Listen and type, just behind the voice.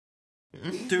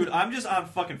Dude, I'm just on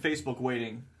fucking Facebook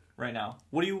waiting right now.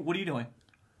 What are you doing?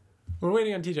 We're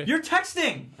waiting on TJ. You're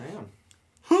texting. I am.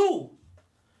 Who?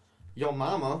 Yo,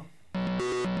 mama.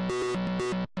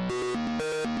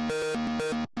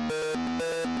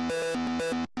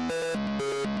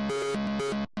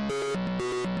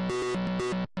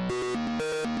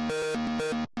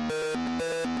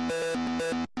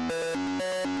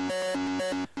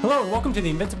 Hello and welcome to the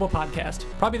Invincible Podcast,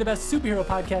 probably the best superhero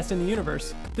podcast in the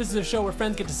universe. This is a show where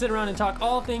friends get to sit around and talk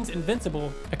all things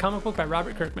Invincible, a comic book by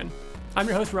Robert Kirkman. I'm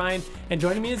your host, Ryan, and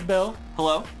joining me is Bill.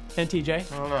 Hello? And TJ.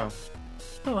 Hello.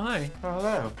 Oh, hi.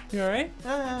 Hello. You alright?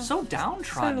 So downtrodden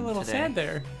Sounded a little today. sad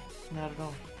there. Not at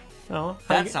all. Oh,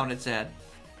 That sounded sad.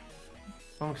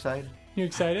 I'm excited. You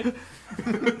excited?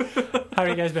 How have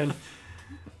you guys been?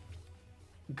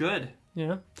 Good.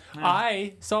 Yeah.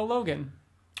 I saw Logan.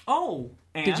 Oh,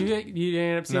 and Did you didn't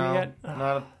end up seeing it yet?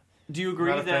 Not do you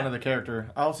agree a fan of that the character.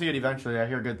 I'll see it eventually. I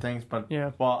hear good things, but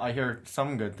Yeah. well, I hear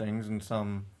some good things and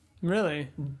some. Really?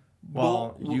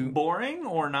 Well, boring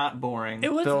or not boring?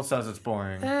 It was. Bill says it's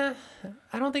boring. I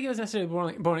don't think it was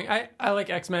necessarily boring. I like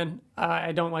X-Men.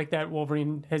 I don't like that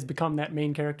Wolverine has become that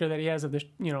main character that he has of the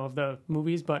of the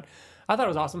movies, but I thought it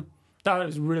was awesome. Thought it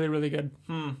was really, really good.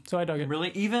 So I dug it.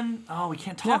 Really? Even? Oh, we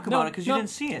can't talk about it because you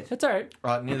didn't see it. That's all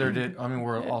right. Neither did. I mean,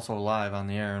 we're also live on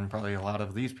the air, and probably a lot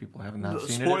of these people have not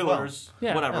seen Spoilers. it.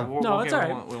 Yeah. Whatever. No, We'll it's get- all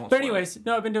right. we won't But spoil anyways,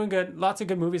 no, I've been doing good. Lots of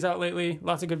good movies out lately.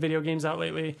 Lots of good video games out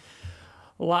lately.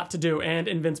 A lot to do, and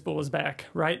Invincible is back,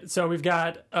 right? So we've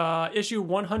got issue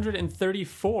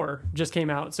 134 just came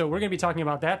out, so we're going to be talking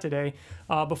about that today.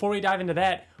 Before we dive into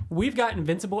that, we've got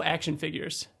Invincible action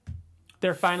figures.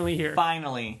 They're finally here.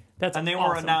 Finally. That's and they were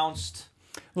awesome. announced.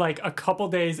 Like a couple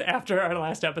days after our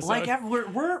last episode. Like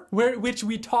we're which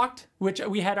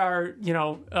we had our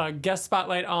guest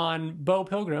spotlight on Bo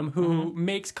Pilgrim, who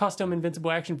makes custom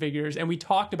Invincible action figures, and we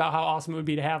talked about how awesome it would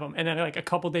be to have them. And then like a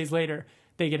couple days later,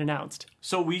 they get announced.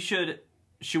 so we should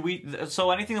we?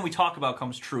 So anything that we talk about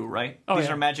comes true, right? Oh, These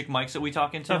yeah. are magic mics that we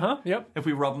talk into. Yep. If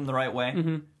we rub them the right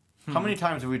way. How many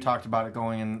times have we talked about it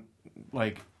going in,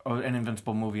 like, an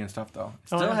Invincible movie and stuff, though? It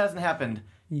still yeah. hasn't happened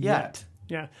yet.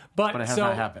 Yeah, but But it has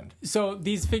not happened. So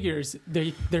these figures,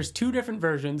 there's two different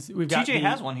versions. We've got TJ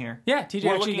has one here. Yeah, TJ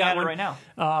We're actually looking got at it one right now.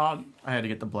 I had to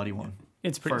get the bloody one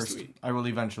It's pretty first. sweet. I will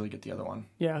eventually get the other one.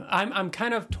 Yeah, I'm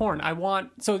kind of torn.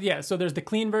 So there's the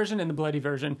clean version and the bloody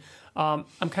version. I'm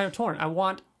kind of torn. I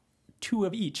want two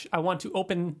of each. I want an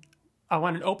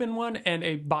open one and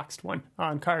a boxed one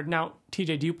on card. Now,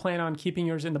 TJ, do you plan on keeping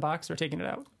yours in the box or taking it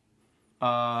out?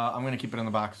 I'm going to keep it in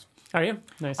the box. Are you?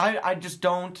 Nice. I just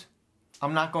don't.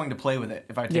 I'm not going to play with it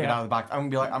if I take it Yeah. out of the box. I'm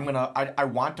going to be like, I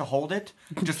want to hold it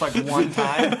just like one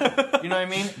time. You know what I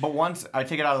mean? But once I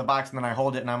take it out of the box and then I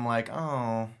hold it and I'm like,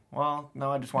 oh, well,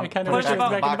 no, I just want to kinda put wish it it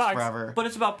back was in the back in the box box. forever. But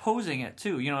it's about posing it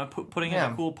too. Putting it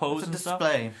in a cool pose it's a and stuff.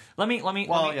 display. Let me.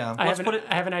 yeah. I Let's have put it.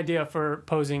 I have an idea for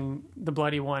posing the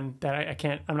bloody one that I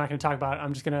can't. I'm not going to talk about it.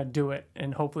 I'm just going to do it,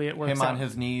 and hopefully it works Him out. on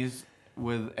his knees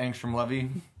with Angstrom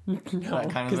Levy. No,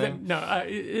 that kind of 'cause thing?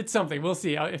 it's something. We'll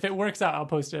see. If it works out, I'll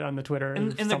post it on the Twitter.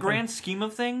 In the grand scheme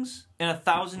of things, in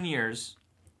 1,000 years,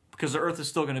 because the Earth is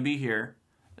still going to be here,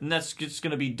 and that's just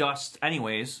going to be dust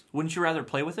anyways. Wouldn't you rather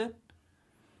play with it?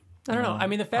 I don't know. I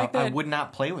mean, the fact I that would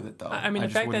not play with it though. I mean, the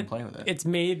just fact wouldn't that play with it. it's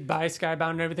made by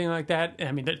Skybound and everything like that.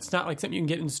 I mean, it's not like something you can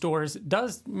get in stores.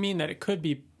 Does mean that it could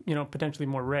be, potentially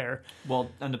more rare. Well,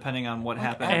 and depending on what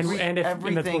happens. And if Invincible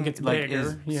everything gets like bigger,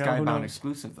 is who Skybound knows?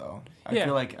 exclusive though. Yeah.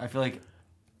 I feel like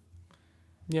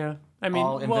Yeah, I mean,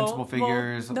 all Invincible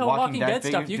figures, no, Walking Dead Dead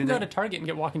stuff. figures, You do can go they- to Target and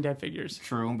get Walking Dead figures.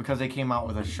 true because they came out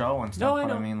with a show and stuff. No, I but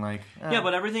know. I mean, like Yeah,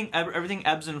 but everything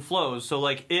ebbs and flows. So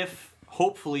like if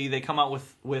hopefully they come out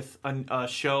with a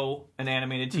show, an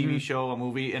animated TV show, a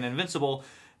movie, and Invincible,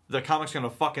 the comic's gonna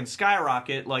fucking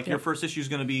skyrocket. Like your first issue is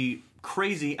gonna be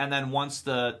crazy, and then once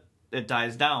it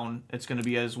dies down, it's gonna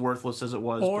be as worthless as it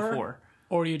was before.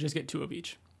 Or you just get two of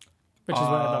each, which is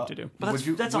what I'd love to do. But that's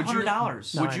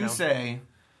 $100. No, Would I you know. say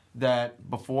that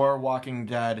before Walking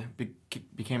Dead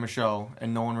became a show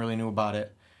and no one really knew about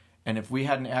it, and if we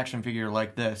had an action figure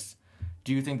like this,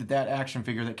 do you think that action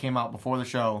figure that came out before the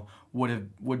show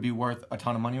would be worth a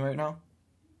ton of money right now?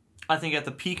 I think at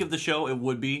the peak of the show it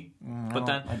would be, but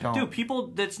then, I don't. dude,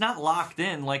 people, it's not locked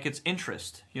in like it's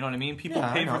interest. You know what I mean? People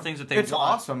Yeah, pay I know. for things that they It's want.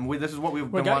 awesome. This is what we've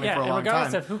been wanting for a and long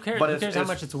regardless time. of who cares, But who cares how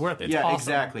much it's worth? It's yeah, awesome.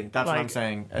 exactly. That's what I'm Like-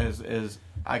 saying. Is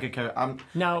I could care.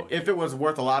 Now- if it was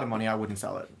worth a lot of money, I wouldn't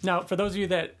sell it. Now, for those of you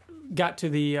that got to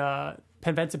the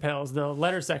Penvencipels, the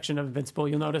letter section of Invincible,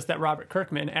 you'll notice that Robert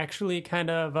Kirkman actually kind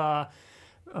of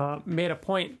made a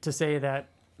point to say that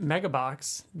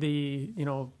Megabox, the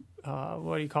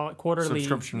what do you call it? Quarterly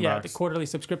Subscription yeah, box. the quarterly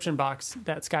subscription box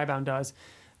that Skybound does.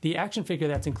 The action figure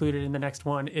that's included in the next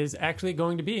one is actually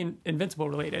going to be Invincible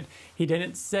related. He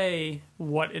didn't say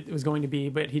what it was going to be,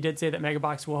 but he did say that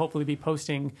Megabox will hopefully be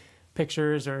posting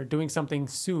pictures or doing something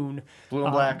soon. Blue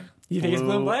and black. You think it's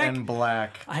blue and black? And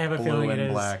black. I have a Blue feeling it and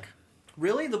is. black.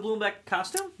 Really, the blue and black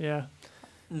costume? Yeah.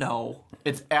 No.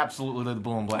 It's absolutely the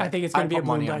blue and black. I think it's going to be a put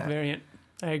blue and money on black it. variant.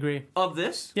 I agree. Of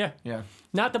this? Yeah. Yeah.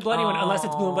 Not the bloody one, unless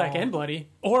it's blue and black and bloody.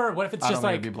 Or what if it's I just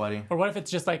don't think like, it'd be bloody. or what if it's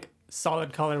just like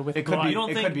solid color with It could blood? be. You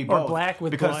don't It think- could be or both. black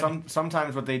with because blood?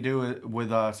 sometimes what they do with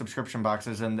subscription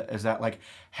boxes is that like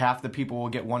half the people will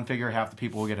get one figure, half the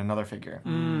people will get another figure.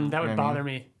 That would You know what I mean? bother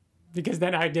me because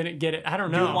then I didn't get it. I don't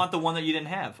You know. would want the one that you didn't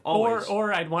have. Always.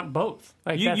 or I'd want both.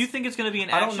 Like you that's- think it's going to be an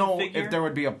I action don't know figure? if there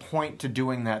would be a point to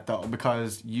doing that though,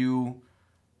 because you,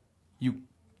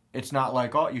 it's not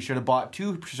like, oh, you should have bought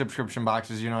 2 subscription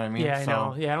boxes. You know what I mean? Yeah, I So,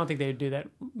 know. Yeah, I don't think they would do that.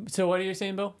 So what are you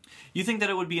saying, Bill? You think that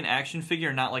it would be an action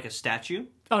figure, not like a statue?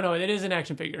 Oh no, it is an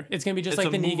action figure. It's gonna be just It's like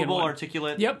a the Negan movable, one.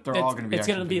 articulate. Yep, They're all gonna be It's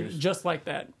gonna action be figures. just like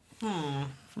that,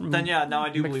 Then yeah, now I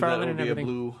do believe that McFarlane it would and be a everything.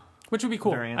 blue. which would be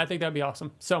cool. Variant. I think that'd be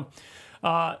awesome. So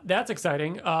that's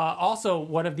exciting. Also,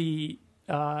 one of the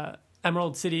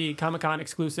Emerald City Comic Con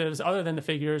exclusives, other than the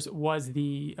figures, was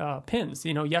the pins.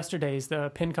 You know, yesterday's the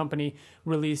pin company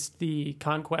released the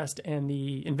Conquest and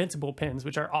the Invincible pins,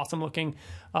 which are awesome looking.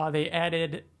 They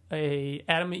added a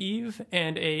Adam Eve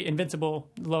and a Invincible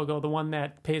logo, the one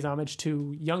that pays homage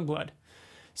to Youngblood.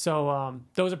 So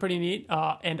those are pretty neat.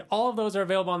 And all of those are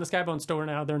available on the Skybone store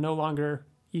now. They're no longer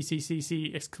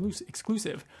ECCC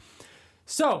exclusive.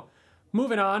 So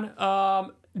moving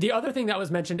on. The other thing that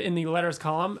was mentioned in the letters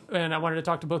column, and I wanted to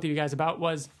talk to both of you guys about,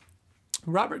 was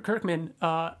Robert Kirkman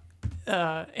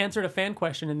answered a fan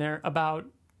question in there about,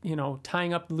 you know,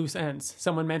 tying up loose ends.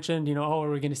 Someone mentioned, you know, oh,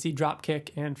 are we going to see Dropkick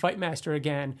and Fightmaster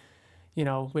again? You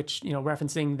know, which, you know,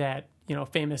 referencing that, you know,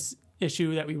 famous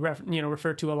issue that we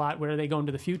refer to a lot, where they go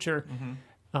into the future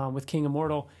with King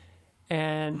Immortal.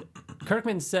 And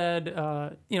Kirkman said,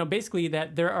 you know, basically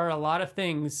that there are a lot of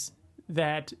things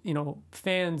that, you know,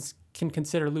 fans can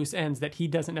consider loose ends that he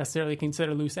doesn't necessarily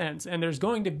consider loose ends. And there's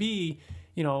going to be,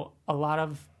 you know, a lot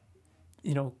of,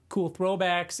 you know, cool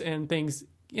throwbacks and things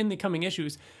in the coming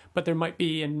issues, but there might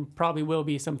be and probably will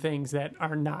be some things that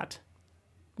are not,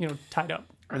 you know, tied up.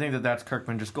 I think that that's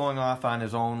Kirkman just going off on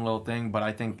his own little thing. But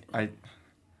I think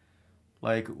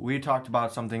we talked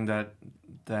about something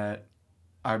that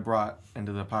I brought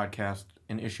into the podcast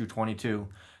in issue 22.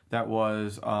 That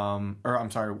was,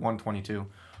 122,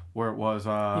 where it was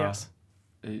Yes.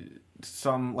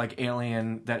 some like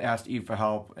alien that asked Eve for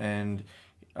help, and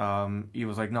Eve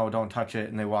was like, "No, don't touch it,"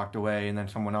 and they walked away, and then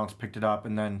someone else picked it up,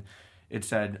 and then it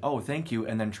said, "Oh, thank you,"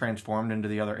 and then transformed into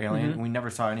the other alien. And we never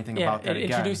saw anything Yeah, about that it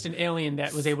again. introduced an alien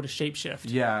that was able to shapeshift.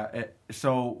 Yeah,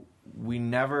 so we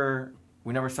never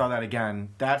saw that again.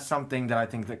 That's something that I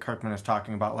think that Kirkman is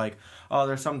talking about. Like, oh,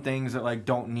 there's some things that like we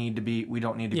don't need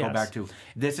to Yes. go back to.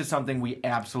 This is something we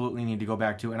absolutely need to go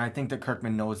back to, and I think that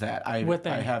Kirkman knows that. What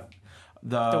thing? I have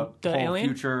the whole alien?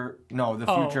 future. No, the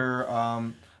Oh. future.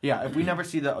 Yeah, if we never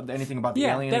see anything about the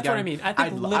Yeah, alien that's again, what I mean. I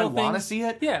think little I want to things- see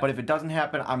it. yeah. But if it doesn't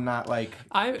happen, I'm not like pissed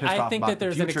I off think about that it.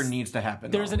 there's The an future needs to happen.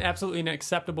 There's though. an absolutely an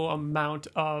acceptable amount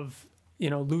of,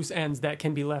 you know, loose ends that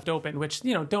can be left open, which,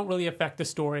 you know, don't really affect the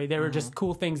story. They were just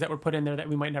cool things that were put in there that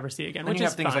we might never see again, when which you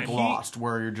is have things fine. like Lost,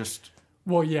 where you're just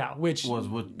Well, yeah, which was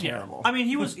terrible. I mean,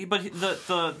 he was, but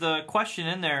the question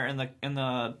in there in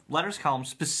the letters column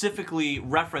specifically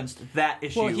referenced that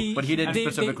issue. Well, But he didn't they-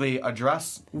 specifically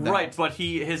address that. Right, but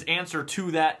his answer to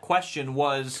that question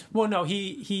was Well, no,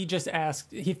 he just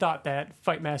asked. He thought that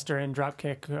Fightmaster and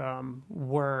Dropkick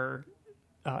were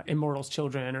Immortal's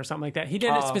children or something like that. He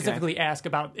didn't Oh, okay. specifically ask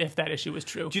about if that issue was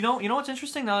true. Do you know what's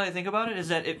interesting now that I think about it is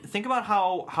that think about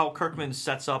how Kirkman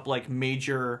sets up like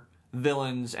major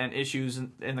villains and issues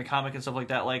in the comic and stuff like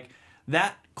that. Like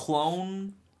that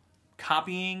clone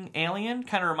copying alien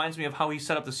kind of reminds me of how he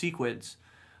set up the Sequids.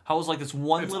 How it was like this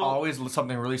one It's little always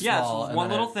something really yeah, small. it's and one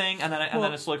then little it- thing, and then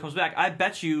Well- it slowly comes back. I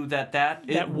bet you that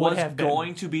would was have been.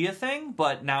 going to be a thing,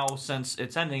 but now since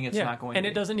it's ending, it's not going. and to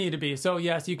it be. doesn't need to be. So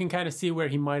yes, you can kind of see where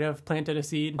he might have planted a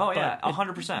seed. Oh yeah, but it-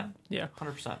 100%. yeah.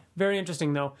 100%. Very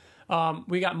interesting, though.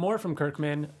 We got more from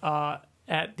Kirkman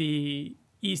at the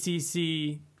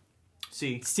ECC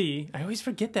See, C. I always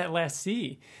forget that last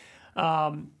C.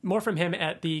 More from him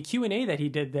at the Q&A that he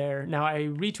did there. Now, I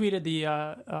retweeted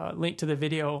the link to the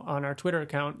video on our Twitter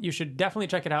account. You should definitely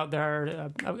check it out.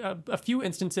 There are a few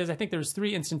instances. I think there's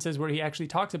 3 instances where he actually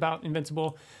talks about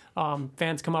Invincible.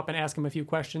 Fans come up and ask him a few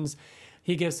questions.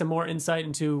 He gives some more insight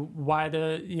into why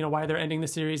they're ending the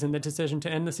series and the decision to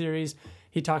end the series.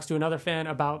 He talks to another fan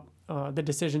about the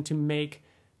decision to make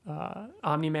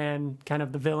Omni-Man kind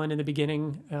of the villain in the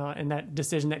beginning, and that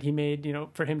decision that he made,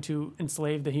 for him to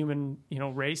enslave the human,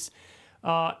 race.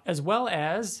 As well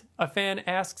as a fan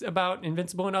asks about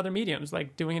Invincible in other mediums,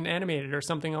 like doing an animated or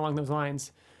something along those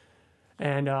lines.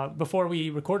 And before we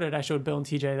recorded, I showed Bill and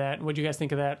TJ that. What do you guys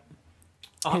think of that?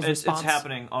 It's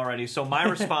happening already. So my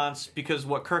response, because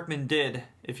what Kirkman did,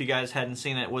 if you guys hadn't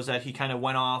seen it, was that he kind of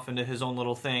went off into his own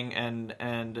little thing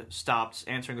and stopped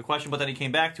answering the question. But then he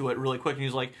came back to it really quick, and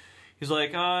he's like,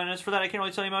 and as for that, I can't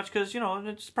really tell you much because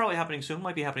it's probably happening soon.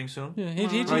 Might be happening soon. Yeah,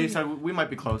 he said we might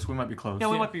be close. We might be close. Yeah,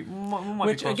 we might be.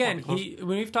 Which be close, again, when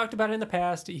we've talked about it in the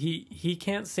past, he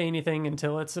can't say anything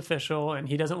until it's official, and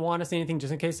he doesn't want to say anything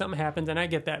just in case something happens. And I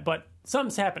get that, but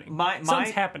something's happening.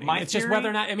 Something's happening. It's just whether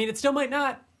or not. I mean, it still might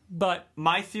not. But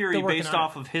my theory, based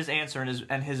off of his answer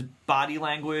and his body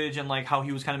language and like how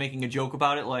he was kind of making a joke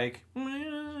about it, like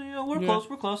we're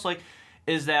close, like,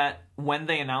 is that when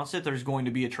they announce it, there's going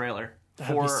to be a trailer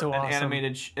for so an awesome.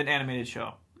 animated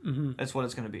show. Mm-hmm. That's what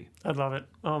it's going to be. I'd love it.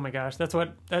 Oh my gosh,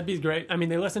 that'd be great. I mean,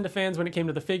 they listened to fans when it came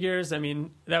to the figures. I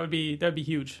mean, that'd be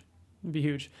huge. It'd be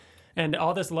huge. And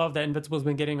all this love that Invincible's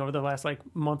been getting over the last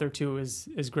month or two is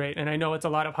great. And I know it's a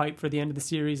lot of hype for the end of the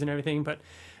series and everything, but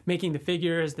making the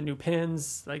figures, the new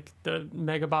pins, like the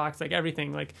mega box, like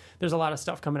everything, like there's a lot of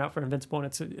stuff coming out for Invincible, and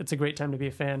it's a great time to be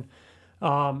a fan.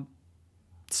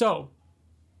 So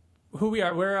who we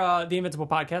are, we're the Invincible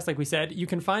Podcast, like we said. You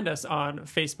can find us on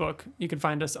Facebook, you can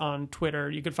find us on Twitter,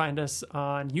 you can find us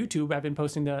on YouTube. I've been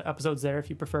posting the episodes there if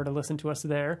you prefer to listen to us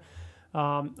there.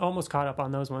 Almost caught up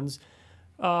on those ones.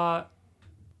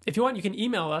 If you want, you can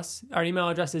email us. Our email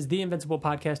address is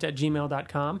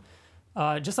theinvinciblepodcast@gmail.com.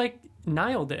 Just like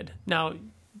Niall did. Now,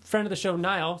 friend of the show,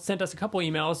 Niall, sent us a couple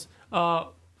emails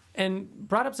and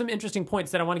brought up some interesting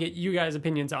points that I want to get you guys'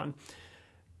 opinions on.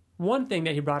 One thing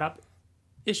that he brought up,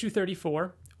 issue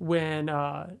 34, when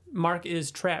Mark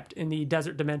is trapped in the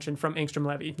desert dimension from Angstrom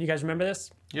Levy. You guys remember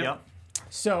this? Yep.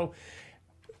 So,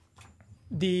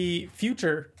 the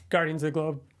future Guardians of the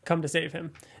Globe come to save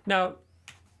him. Now,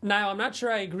 Niall, I'm not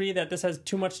sure I agree that this has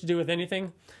too much to do with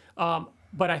anything,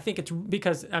 but I think it's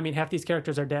because, I mean, half these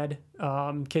characters are dead.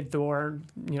 Kid Thor,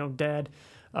 dead.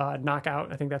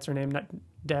 Knockout, I think that's her name, not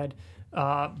dead.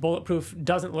 Bulletproof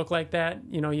doesn't look like that.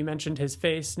 You mentioned his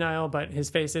face, Niall, but his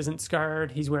face isn't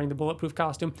scarred. He's wearing the Bulletproof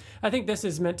costume. I think this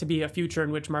is meant to be a future in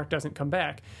which Mark doesn't come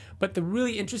back. But the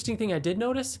really interesting thing I did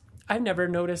notice, I've never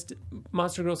noticed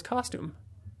Monster Girl's costume.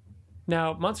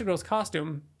 Now, Monster Girl's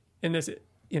costume in this,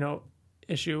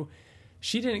 issue,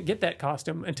 she didn't get that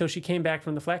costume until she came back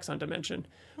from the Flaxon dimension.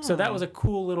 So that was a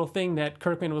cool little thing that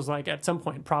Kirkman was like, at some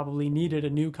point, probably needed a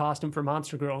new costume for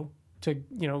Monster Girl to,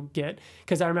 get.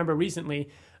 Because I remember recently,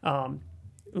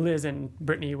 Liz and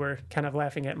Brittany were kind of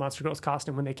laughing at Monster Girl's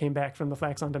costume when they came back from the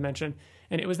Flaxon dimension.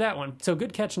 And it was that one. So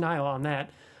good catch, Niall, on that.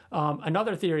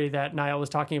 Another theory that Niall was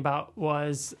talking about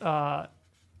was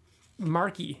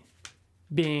Marky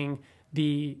being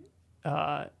the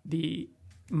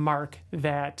Mark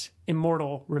that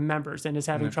Immortal remembers and is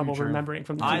having trouble remembering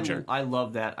from the future. I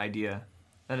love that idea.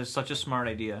 That is such a smart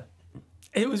idea.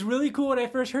 It was really cool when I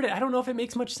first heard it. I don't know if it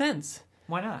makes much sense.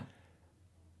 Why not?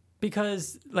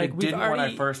 Because it didn't when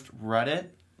I first read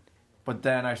it, but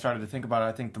then I started to think about it.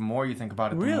 I think the more you think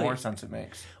about it, the more sense it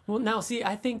makes. Well, now see,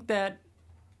 I think that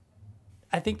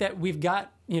we've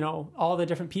got, all the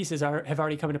different pieces have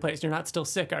already come into place. You're not still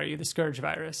sick, are you? The Scourge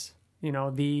virus.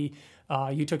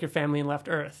 You took your family and left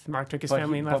Earth. Mark took his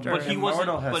family and left Earth. But he wasn't.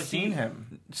 Has seen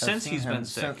him since he's been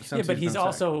sick. But he's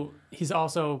also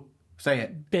say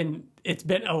it. It's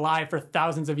been alive for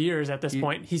thousands of years at this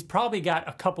point. He's probably got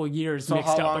a couple years mixed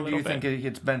up a little bit. So how long do you think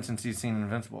it's been since he's seen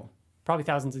Invincible? Probably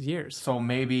thousands of years. So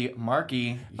maybe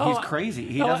Marky, he's crazy.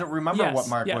 He doesn't remember what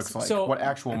Mark looks like, what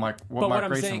actual Mark, Mark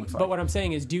Grayson looks like. But what I'm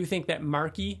saying is, do you think that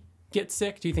Marky gets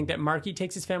sick? Do you think that Marky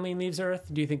takes his family and leaves Earth?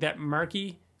 Do you think that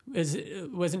Marky was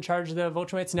in charge of the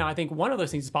Viltrumites? Now, I think one of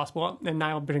those things is possible, and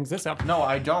Niall brings this up. No,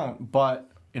 I don't, but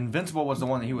Invincible was the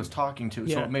one that he was talking to,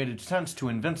 so it made sense to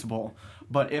Invincible.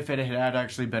 But if it had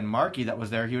actually been Marky that was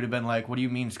there, he would have been like, "What do you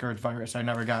mean, Scourge virus? I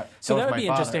never got." So that would be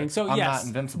interesting. So I'm yes, not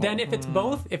Invincible. Then if it's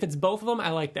both of them, I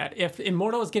like that. If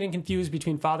Immortal is getting confused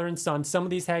between father and son, some of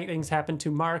these things happen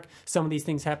to Mark, some of these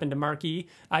things happen to Marky.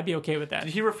 I'd be okay with that.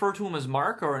 Did he refer to him as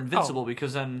Mark or Invincible?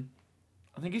 Because then,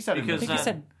 I think he said.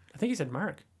 I think he said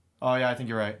Mark. Oh yeah, I think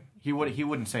you're right. He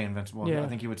wouldn't say Invincible. Yeah. I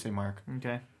think he would say Mark.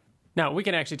 Okay. Now we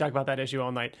can actually talk about that issue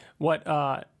all night.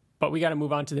 But we got to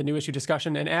move on to the new issue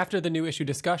discussion. And after the new issue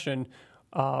discussion,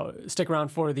 stick around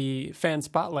for the fan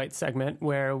spotlight segment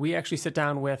where we actually sit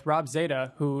down with Rob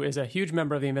Zeta, who is a huge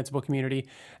member of the Invincible community,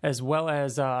 as well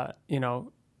as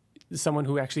someone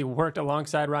who actually worked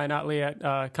alongside Ryan Otley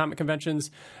at comic conventions,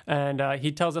 and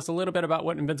he tells us a little bit about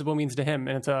what Invincible means to him,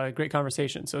 and it's a great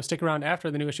conversation. So stick around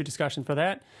after the new issue discussion for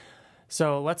that.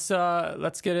 So let's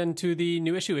get into the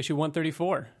new issue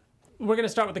 134. We're going to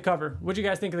start with the cover. What do you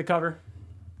guys think of the cover?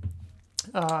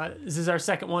 This is our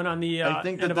second one on the I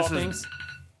think End that of All this Things.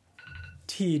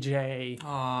 TJ. It's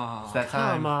that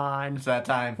time. Come on. It's that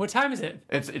time. What time is it?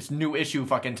 It's new issue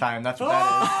fucking time. That's what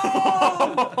that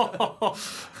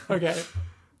is. Okay.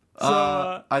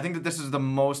 So, I think that this is the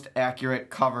most accurate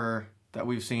cover that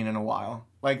we've seen in a while.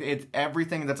 Like, it's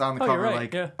everything that's on the cover. you're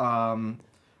right, Like, yeah.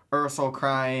 Ursel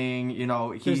crying, There's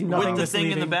nothing With the that's thing in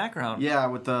the leaving. background. Yeah,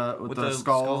 with the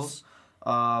skulls.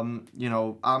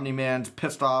 Omni-Man's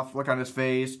pissed off, look on his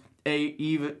face.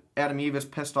 Adam Eve is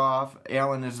pissed off.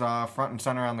 Alan is front and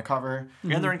center on the cover.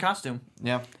 And they're in costume.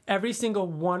 Yeah. Every single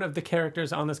one of the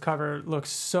characters on this cover looks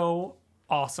so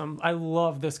awesome. I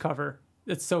love this cover.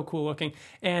 It's so cool looking.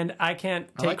 And I can't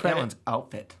I take like credit. Alan's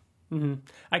outfit.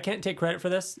 I can't take credit for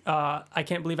this. I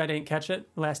can't believe I didn't catch it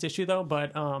last issue, though,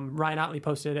 but Ryan Otley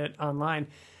posted it online.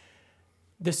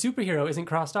 The superhero isn't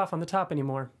crossed off on the top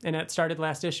anymore, and it started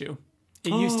last issue.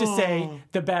 It used to say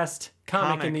the best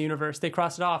comic in the universe. They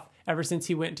crossed it off ever since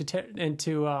he went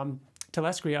into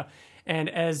Telescria. And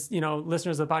as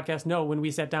listeners of the podcast know, when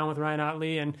we sat down with Ryan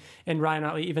Otley, and Ryan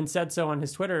Otley even said so on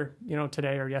his Twitter,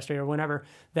 today or yesterday or whenever,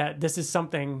 that this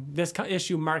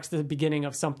issue marks the beginning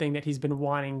of something that he's been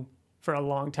wanting for a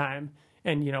long time.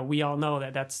 And, we all know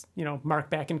that that's, Mark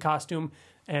back in costume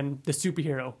and the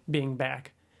superhero being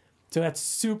back. So that's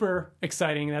super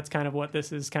exciting. That's kind of what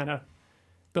this is kind of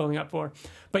building up for.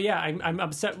 But yeah, I'm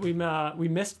upset we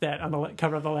missed that on the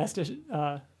cover of the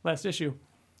last issue.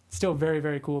 Still very,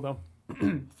 very cool though.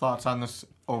 Thoughts on this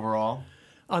overall?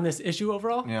 On this issue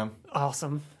overall? Yeah.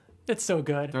 Awesome. It's so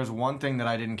good. There's one thing that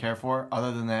I didn't care for.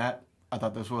 Other than that, I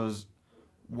thought this was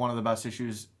one of the best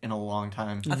issues in a long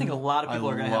time. I think a lot of people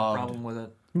are going to have a problem with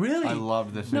it. Really? I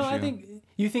loved this issue. No, I think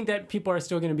you think that people are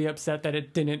still going to be upset that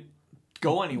it didn't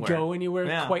Go anywhere.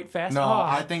 yeah. quite fast. No, Oh,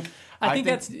 I think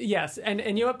that's yes, and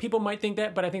you know what, people might think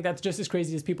that, but I think that's just as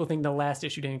crazy as people think the last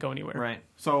issue didn't go anywhere. Right.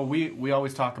 So we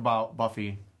always talk about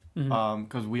Buffy,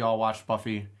 because we all watched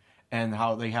Buffy, and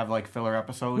how they have like filler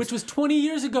episodes, Which was 20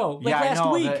 years ago, like yeah,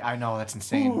 last week. I know that's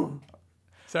insane. Ooh.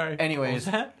 Sorry. Anyways,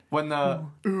 What was that?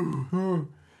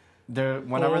 when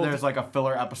whenever Old. there's like a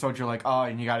filler episode, you're like, oh,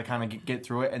 and you got to kind of get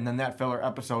through it, and then that filler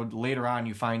episode later on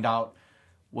you find out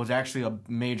was actually a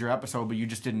major episode, but you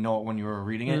just didn't know it when you were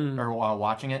reading it or while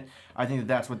watching it. I think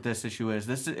that's what this issue is.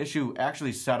 This issue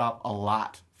actually set up a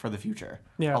lot for the future.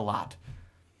 Yeah. A lot.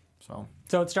 So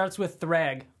it starts with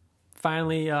Thrag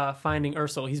finally finding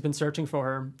Ursel. He's been searching for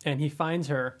her, and he finds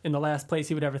her in the last place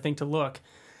he would ever think to look,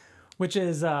 which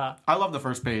is... I love the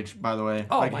first page, by the way.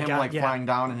 Oh, like my him God, yeah. flying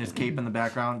down and his cape in the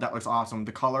background. That looks awesome.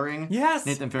 The coloring. Yes,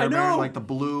 Nathan I know. Fairbairn, like the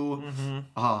blue.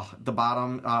 The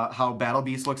bottom. How Battle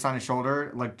Beast looks on his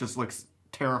shoulder. Like, just looks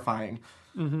terrifying.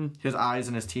 His eyes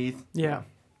and his teeth. Yeah.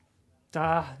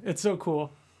 It's so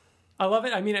cool. I love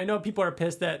it. I mean, I know people are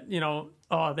pissed that,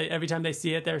 every time they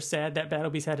see it, they're sad that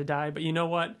Battle Beast had to die. But you know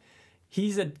what?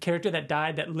 He's a character that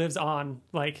died that lives on,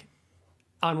 like,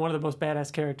 on one of the most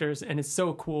badass characters, and it's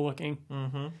so cool looking.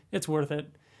 Mm-hmm. It's worth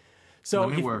it. So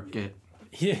Let me work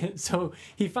it. So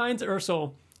he finds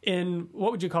Ursel in,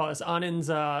 what would you call this? Anand's,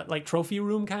 like, trophy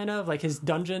room, kind of? Like his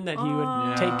dungeon that he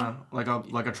would take. Yeah,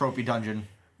 like a trophy dungeon.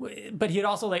 But he'd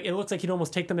also, like, it looks like he'd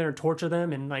almost take them there and torture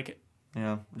them and, like...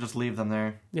 Yeah, just leave them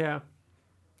there. Yeah.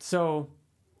 So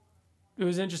it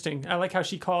was interesting. I like how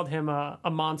she called him a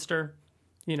monster.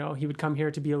 He would come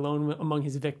here to be alone among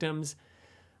his victims.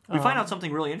 We find out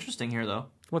something really interesting here, though.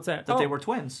 What's that? That they were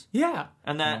twins. Yeah.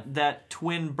 And that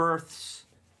twin births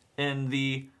in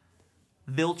the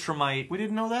Viltrumite... We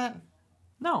didn't know that?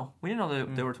 No, we didn't know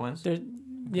that they were twins.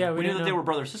 Yeah, We knew didn't that they know. were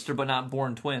brother-sister, but not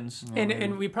born twins.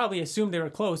 And we probably assumed they were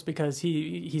close because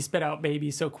he spit out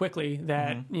babies so quickly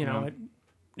that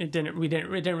it didn't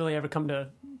really ever come to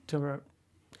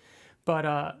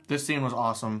but This scene was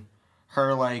awesome.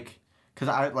 Her, like, because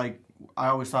I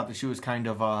always thought that she was kind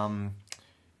of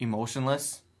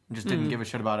emotionless and just didn't give a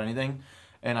shit about anything,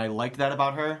 and I liked that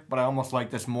about her. But I almost like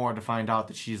this more to find out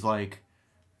that she's like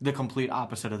the complete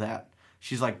opposite of that.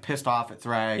 She's like pissed off at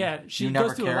Thrag. yeah, she you goes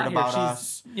never through a cared lot here. about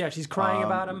us. Yeah, she's crying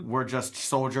about him. We're just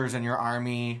soldiers in your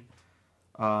army.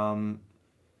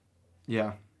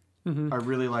 Yeah. I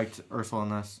really liked Ursula in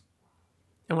this.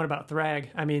 And what about Thrag?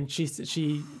 I mean, she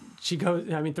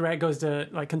Thrag goes to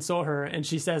like console her, and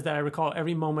she says that I recall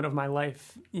every moment of my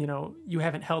life. You know, you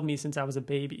haven't held me since I was a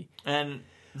baby. And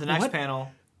the next What?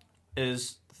 panel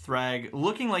is Thrag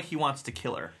looking like he wants to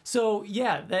kill her. So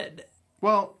yeah, that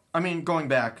Well, I mean, going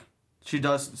back, she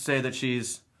does say that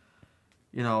she's,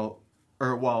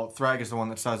 Thrag is the one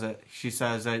that says it. She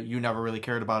says that you never really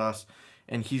cared about us,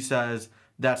 and he says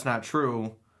that's not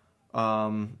true.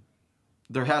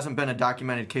 There hasn't been a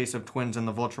documented case of twins in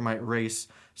the Viltrumite race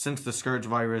since the Scourge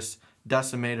virus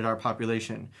decimated our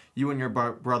population. You and your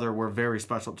brother were very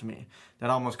special to me. That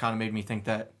almost kind of made me think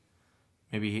that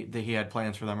maybe he had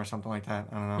plans for them or something like that.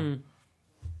 I don't know.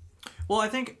 Well, I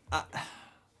think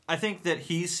that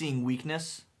he's seeing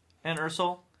weakness in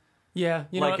Ursula. yeah,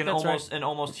 you know Like what, that's right. an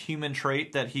almost human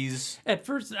trait that he's... At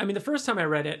first, I mean, the first time I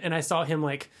read it and I saw him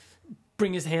like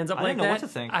bring his hands up I like didn't know that, what to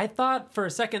think. I thought for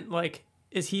a second, like,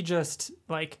 is he just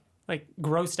like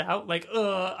grossed out? Like,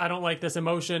 I don't like this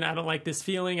emotion. I don't like this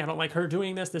feeling. I don't like her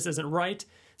doing this. This isn't right.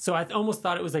 So I almost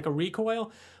thought it was like a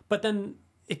recoil, but then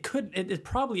it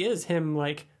probably is him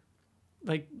like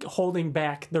holding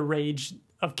back the rage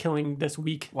of killing this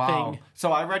weak Wow. thing.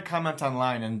 So I read comments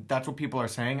online, and that's what people are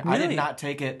saying. I Really? did not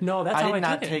take it. No, that's how I did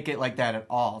not took it. take it like that at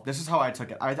all. This is how I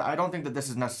took it. I don't think that this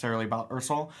is necessarily about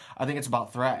Ursula. I think it's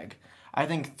about Thrag. I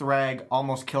think Thrag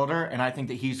almost killed her, and I think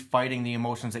that he's fighting the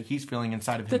emotions that he's feeling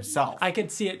inside of himself. I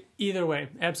could see it either way,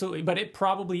 absolutely. But it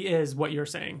probably is what you're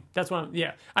saying. That's what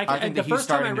I think the that he's first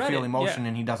time I starting to read feel it, emotion, yeah.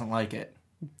 and he doesn't like it.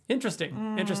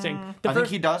 Interesting. I think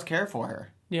he does care for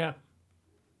her. Yeah.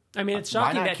 I mean, it's Why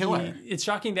shocking not that kill her? it's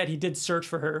shocking that he did search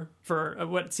for her for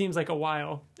what seems like a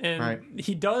while, and Right.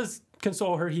 he does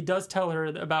console her. He does tell her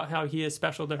about how he is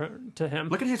special to him.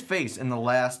 Look at his face in the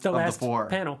last of the four.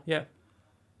 panel, yeah.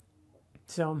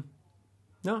 So,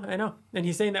 no, I know, and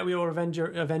he's saying that we will avenge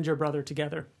your brother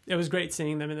together. It was great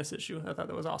seeing them in this issue. I thought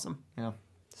that was awesome. Yeah.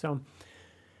 So,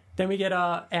 then we get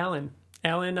Alan.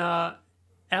 Alan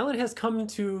has come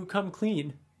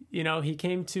clean. You know, he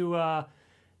came to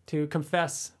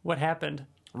confess what happened.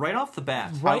 Right off the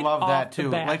bat. Right I love off that the too.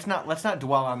 bat. Let's not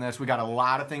dwell on this. We got a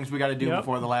lot of things we got to do Yep.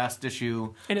 before the last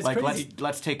issue. And it's crazy.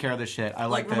 Let's take care of this shit. I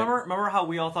like that. Remember how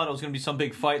we all thought it was going to be some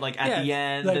big fight like at the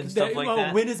end and stuff like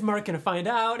that? When is Mark going to find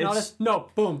out? And all It's- this? No,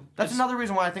 boom. That's another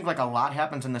reason why I think like a lot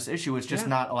happens in this issue. It's just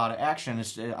not a lot of action.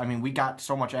 I mean, we got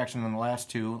so much action in the last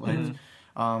two. Like,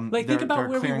 Think about they're where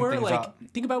we clearing were. things Like, up.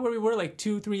 think about where we were like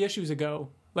 2-3 issues ago.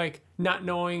 Like, not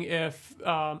knowing if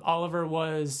Oliver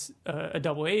was a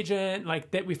double agent.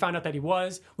 Like, that we found out that he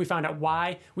was. We found out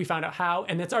why. We found out how,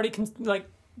 and it's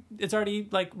already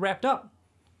wrapped up.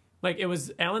 Like, it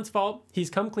was Alan's fault. He's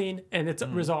come clean, and it's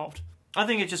resolved. I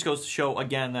think it just goes to show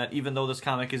again that even though this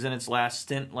comic is in its last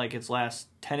stint, like its last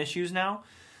 10 issues now,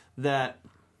 that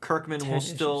Kirkman will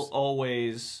still issues.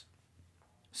 always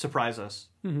surprise us.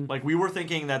 Mm-hmm. Like, we were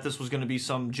thinking that this was going to be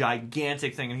some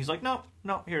gigantic thing, and he's like, no,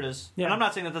 here it is. Yeah. And I'm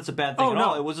not saying that that's a bad thing Oh, at no.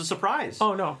 all. It was a surprise.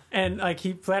 Oh no! And like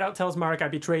he flat out tells Mark, "I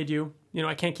betrayed you. You know,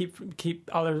 I can't keep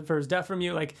Oliver's death from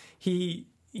you." Like he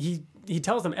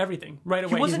tells them everything right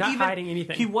away. He's not hiding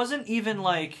anything. He wasn't even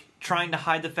like trying to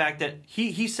hide the fact that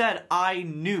he said, I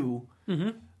knew. Mm-hmm.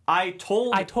 I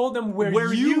told them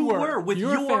where you you were with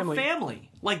your your family.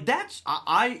 Like, that's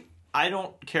I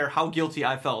don't care how guilty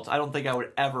I felt. I don't think I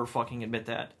would ever fucking admit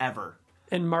that ever.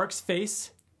 And Mark's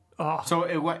face. Oh, So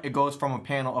it goes from a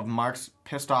panel of Mark's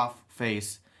pissed off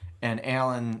face and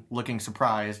Alan looking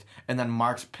surprised, and then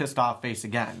Mark's pissed off face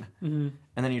again. Mm-hmm.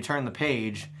 And then you turn the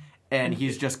page, and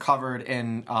he's just covered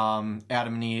in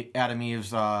Adam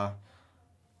Eve's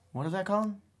what is that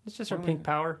called? it's just her pink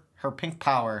power. Her pink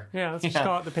power. Yeah, let's just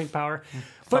call it the pink power. Sounds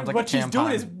But like what a she's doing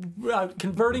tampon. is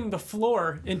converting the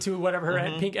floor into whatever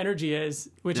her pink energy is,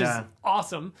 which is Yeah.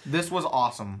 awesome. This was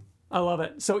awesome. I love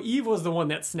it. So Eve was the one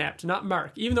that snapped, not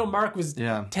Mark. Even though Mark was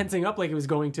tensing up like he was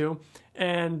going to.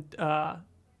 And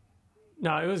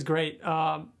no, it was great.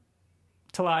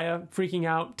 Talia freaking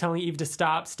out, telling Eve to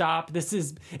stop. This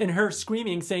is, and her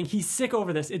screaming, saying he's sick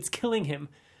over this. It's killing him.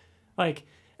 Like,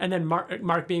 and then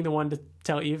Mark being the one to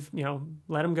tell Eve, you know,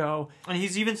 let him go. And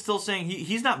he's even still saying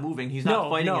he's not moving. He's not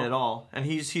fighting it at all. And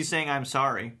he's saying, I'm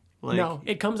sorry. Like, No,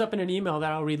 it comes up in an email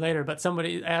that I'll read later, but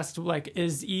somebody asked, like,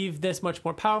 is Eve this much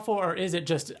more powerful, or is it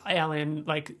just Alan,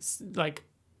 like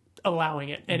allowing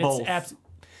it? And Both.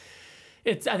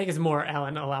 it's I think it's more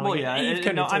Alan allowing Well, yeah. it. Eve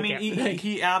couldn't I take mean, it.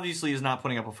 he obviously is not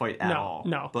putting up a fight at all.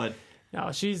 No. But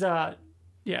No, she's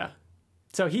yeah.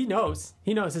 So he knows.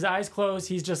 He knows. His eyes closed.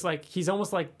 He's just like, he's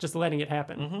almost like just letting it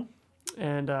happen. Mm-hmm.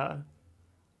 And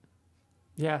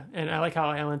yeah, and I like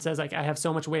how Alan says, like, I have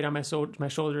so much weight on my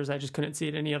shoulders, I just couldn't see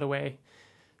it any other way.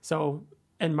 So,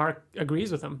 and Mark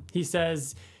agrees with him. He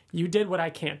says, you did what I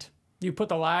can't. You put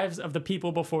the lives of the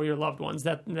people before your loved ones.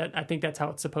 That I think that's how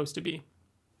it's supposed to be.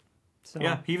 So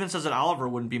Yeah, he even says that Oliver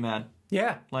wouldn't be mad.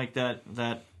 yeah, Like that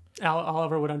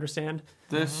Oliver would understand.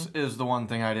 This is the one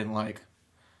thing I didn't like.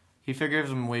 He forgives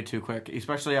him way too quick,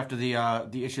 especially after the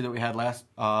issue that we had last,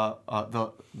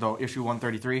 the issue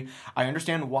 133. I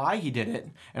understand why he did it,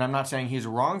 and I'm not saying he's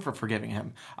wrong for forgiving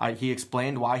him. He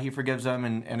explained why he forgives him,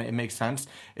 and it makes sense.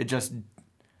 It just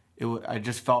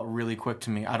felt really quick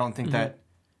to me. I don't think that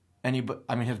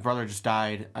his brother just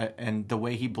died, and the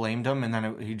way he blamed him, and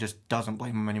then he just doesn't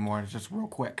blame him anymore. It's just real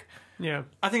quick. Yeah,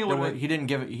 I think it would. He didn't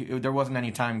give it. There wasn't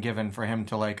any time given for him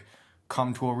to like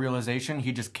come to a realization.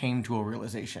 He just came to a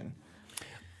realization.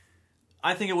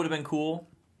 I think it would have been cool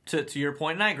to your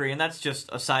point, and I agree. And that's just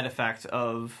a side effect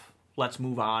of let's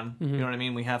move on. You know what I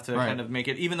mean? We have to kind of make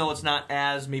it, even though it's not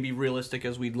as maybe realistic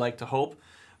as we'd like to hope.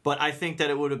 But I think that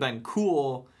it would have been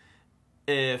cool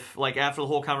if, like, after the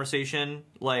whole conversation,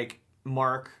 like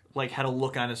Mark like had a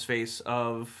look on his face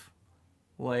of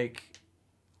like,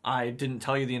 I didn't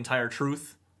tell you the entire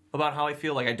truth about how I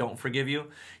feel. Like, I don't forgive you.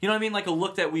 You know what I mean? Like a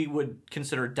look that we would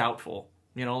consider doubtful.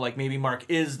 You know, like maybe Mark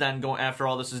is then going, after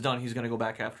all this is done, he's going to go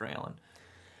back after Alan.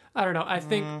 I don't know. I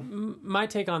think my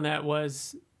take on that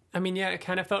was, I mean, yeah, it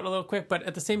kind of felt a little quick, but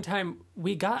at the same time,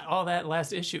 we got all that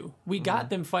last issue. We got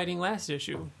them fighting last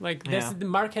issue. Like this,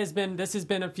 this has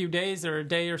been a few days or a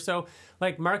day or so.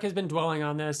 Like Mark has been dwelling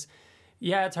on this.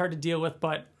 Yeah, it's hard to deal with,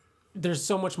 but there's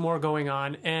so much more going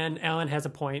on, and Alan has a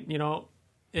point. You know,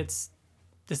 this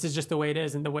is just the way it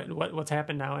is, and what's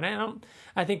happened now. And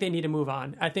I think they need to move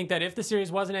on. I think that if the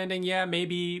series wasn't ending, yeah,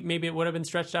 maybe it would have been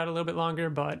stretched out a little bit longer,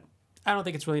 but I don't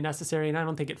think it's really necessary, and I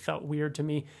don't think it felt weird to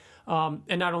me.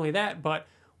 And not only that, but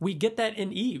we get that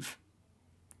in Eve.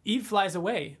 Eve flies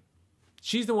away.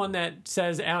 She's the one that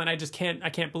says, Alan, I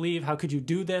can't believe, how could you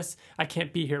do this? I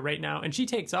can't be here right now. And she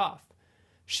takes off.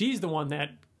 She's the one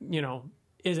that, you know,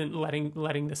 isn't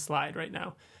letting this slide right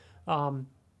now.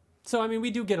 So, I mean,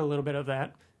 we do get a little bit of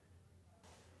that.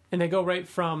 And they go right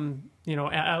from, you know,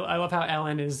 I love how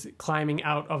Alan is climbing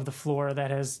out of the floor that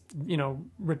has, you know,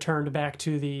 returned back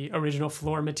to the original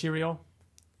floor material.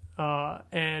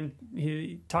 And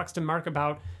he talks to Mark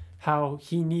about how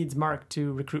he needs Mark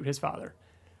to recruit his father.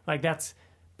 Like, that's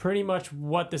pretty much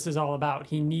what this is all about.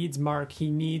 He needs Mark, he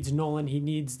needs Nolan, he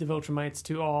needs the Viltrumites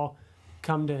to all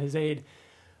come to his aid.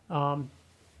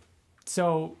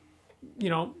 So, you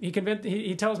know,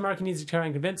 he tells Mark he needs to try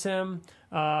and convince him,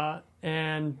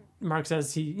 and Mark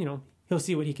says he'll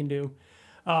see what he can do.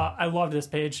 I love this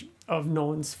page of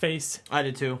Nolan's face. I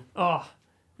did too. Oh,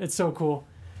 it's so cool.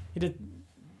 He did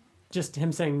just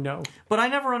him saying no. But I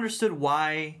never understood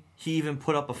why he even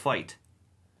put up a fight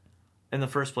in the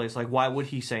first place. Like, why would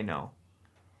he say no?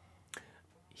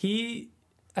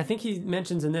 I think he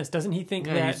mentions in this, doesn't he think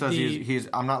that he says he's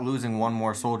I'm not losing one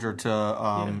more soldier to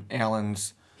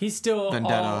Alan's. He's still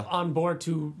vendetta. all on board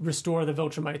to restore the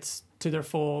Viltrumites to their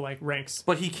full like ranks.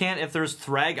 But he can't if there's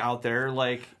Thrag out there,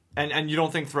 like, and you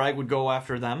don't think Thrag would go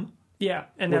after them? Yeah,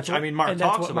 and that's what Mark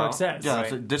talks about. Mark says. Yeah, right.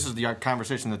 so this is the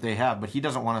conversation that they have, but he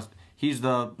doesn't want to. He's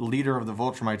the leader of the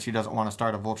Viltrumites. He doesn't want to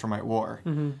start a Viltrumite war.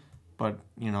 Mm-hmm. But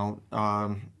you know,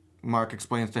 Mark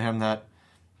explains to him that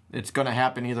it's going to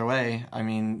happen either way. I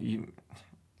mean,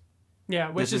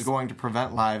 this is going to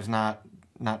prevent lives, not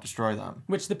destroy them.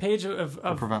 Which the page of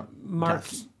Mark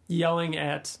deaths. yelling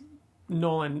at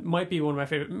Nolan might be one of my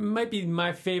favorite. Might be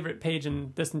my favorite page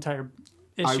in this entire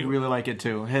issue. I really like it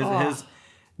too.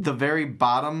 The very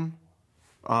bottom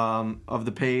of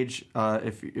the page,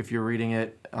 if you're reading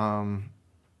it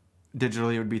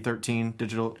digitally, it would be 13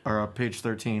 digital or page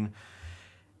 13.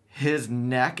 His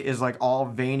neck is like all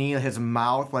veiny. His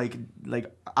mouth like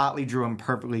Otley drew him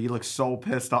perfectly. He looks so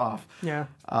pissed off. Yeah.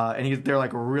 And they're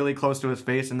like really close to his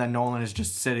face, and then Nolan is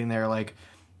just sitting there like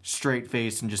straight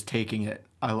face and just taking it.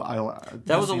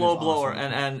 That was a low blower,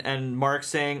 awesome. and Mark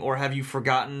saying, "Or have you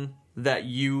forgotten that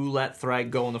you let Thrag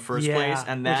go in the first place?"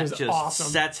 And that just awesome.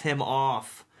 Sets him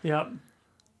off. Yep.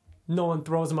 Nolan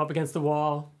throws him up against the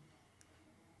wall.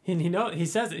 He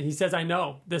says it. He says, "I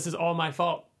know this is all my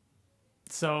fault."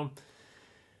 So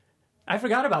I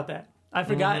forgot about that. I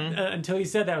forgot until he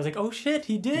said that. I was like, oh shit,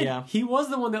 he did. Yeah. He was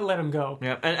the one that let him go.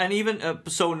 Yeah, and even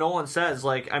so Nolan says,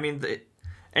 like, I mean,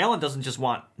 Alan doesn't just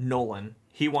want Nolan.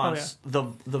 He wants the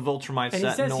Viltrumites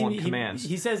that Nolan commands.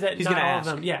 He says that he's not all of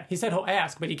them. Yeah, he said he'll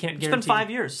ask, but he can't guarantee. It's been 5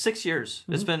 years, 6 years.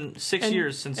 Mm-hmm. It's been 6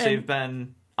 years since they've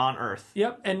been on Earth.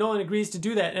 Yep, and Nolan agrees to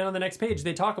do that. And on the next page,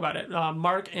 they talk about it.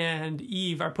 Mark and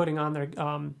Eve are putting on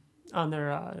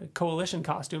their coalition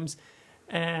costumes.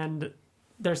 And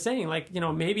they're saying, like, you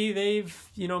know, maybe they've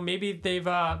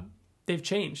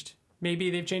changed. maybe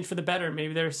they've changed for the better.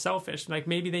 Maybe they're selfish. Like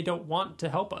maybe they don't want to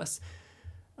help us.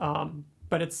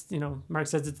 But it's, Mark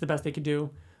says it's the best they could do,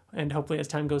 and hopefully as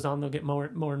time goes on, they'll get more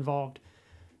involved.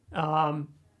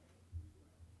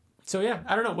 So yeah,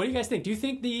 I don't know. What do you guys think? Do you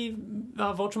think the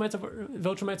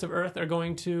Viltrumites of Earth are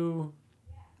going to,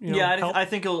 help? I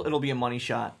think it'll be a money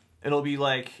shot. It'll be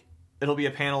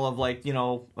a panel of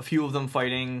a few of them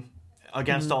fighting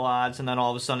against all odds, and then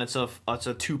all of a sudden it's a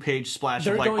 2-page splash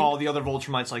of all the other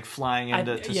Viltrumites flying in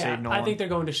to save Nolan. I think they're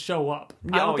going to show up.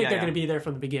 I don't think they're going to be there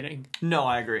from the beginning. No,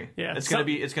 I agree. Yeah, it's gonna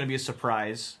be a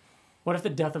surprise. What if the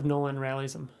death of Nolan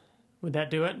rallies him? Would that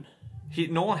do it?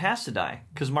 Nolan has to die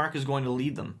because Mark is going to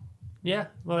lead them. Yeah,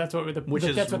 well, that's what the really,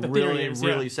 theory is.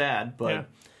 Really sad. But yeah.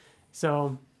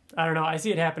 So I don't know. I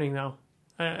see it happening though.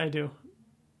 I do.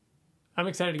 I'm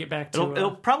excited to get back to.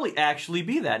 It'll probably actually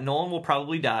be that Nolan will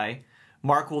probably die.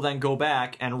 Mark will then go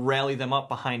back and rally them up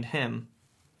behind him.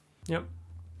 Yep.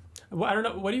 Well, I don't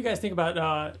know. What do you guys think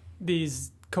about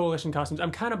these coalition costumes?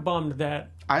 I'm kind of bummed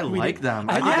that I like them.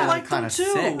 I like them too.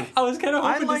 Sick. I was kind of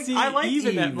hoping to see Eve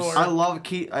in that more. I love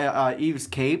Eve's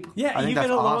cape. Yeah, I think Eve that's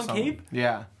in a long awesome. cape.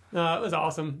 Yeah. It was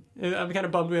awesome. I'm kind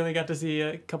of bummed we only got to see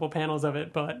a couple panels of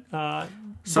it, but but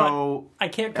I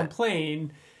can't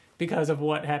complain because of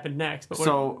what happened next. But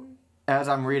as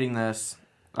I'm reading this,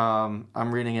 I'm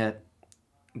reading it.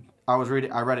 I read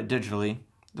it digitally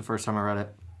the first time I read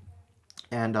it,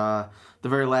 and the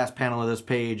very last panel of this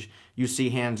page, you see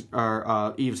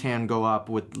Eve's hand go up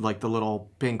with like the little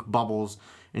pink bubbles,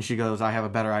 and she goes, "I have a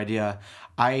better idea."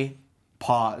 I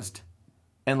paused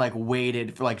and like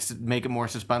waited for make it more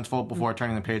suspenseful before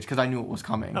turning the page because I knew it was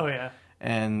coming. Oh yeah,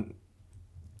 and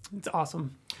it's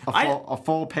awesome. A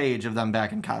full page of them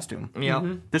back in costume.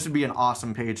 Yeah, This would be an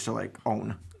awesome page to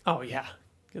own. Oh yeah,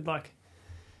 good luck.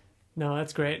 No,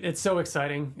 that's great. It's so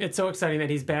exciting. It's so exciting that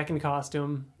he's back in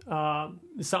costume.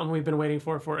 Something we've been waiting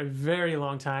for a very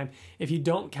long time. If you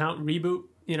don't count Reboot,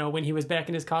 when he was back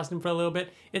in his costume for a little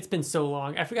bit, it's been so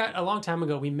long. I forgot a long time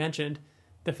ago we mentioned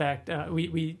the fact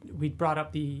we brought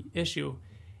up the issue,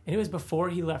 and it was before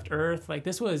he left Earth. Like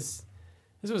this was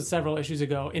several issues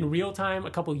ago in real time,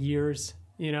 a couple years.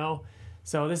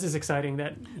 So this is exciting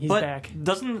that he's back.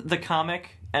 Doesn't the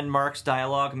comic and Mark's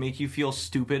dialogue make you feel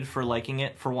stupid for liking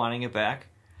it, for wanting it back?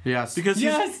 Yes. Because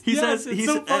he says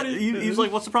so funny. He's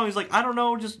like, "What's the problem?" He's like, "I don't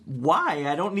know, just why?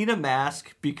 I don't need a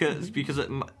mask because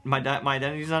my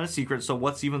identity's not a secret. So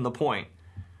what's even the point?"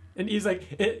 And he's like,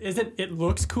 "It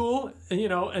looks cool,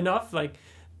 enough like."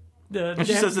 And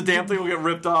she says the damn thing will get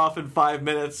ripped off in 5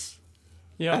 minutes.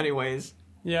 Yeah. Anyways.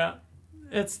 Yeah.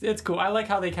 It's cool. I like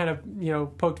how they kind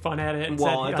of poked fun at it. And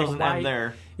well, said, it doesn't end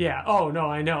there. Yeah. Oh no,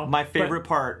 I know. My favorite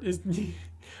part is.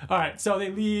 All right, so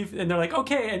they leave and they're like,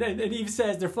 okay, and Eve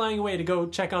says they're flying away to go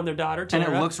check on their daughter, Tara.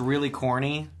 And it looks really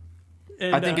corny.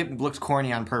 And, I think it looks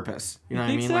corny on purpose. You know what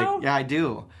I mean? So? Yeah, I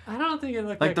do. I don't think it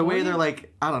looks like the corny. way they're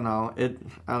I don't know. I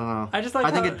don't know. I just like.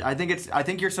 I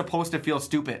think you're supposed to feel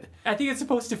stupid. I think it's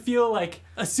supposed to feel like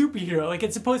a superhero. Like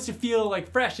it's supposed to feel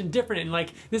like fresh and different, and like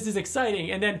this is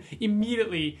exciting. And then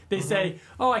immediately they say,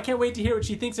 "Oh, I can't wait to hear what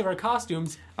she thinks of our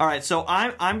costumes." All right, so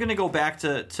I'm gonna go back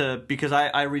to because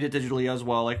I read it digitally as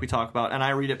well, like we talked about, and I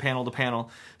read it panel to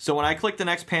panel. So when I click the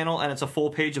next panel and it's a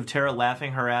full page of Tara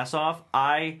laughing her ass off,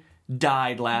 I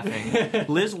died laughing.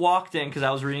 Liz walked in because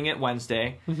I was reading it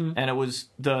Wednesday, and it was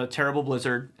the terrible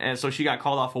blizzard, and so she got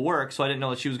called off of work, so I didn't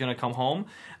know that she was going to come home.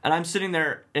 And I'm sitting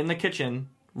there in the kitchen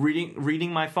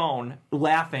reading my phone,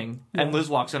 laughing, and Liz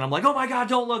walks in. I'm like, "Oh my god,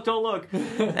 don't look!"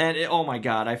 And oh my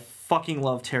god, I fucking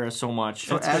love Tara so much.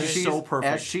 So It's so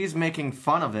perfect. As she's making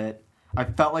fun of it, I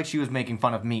felt like she was making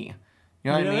fun of me.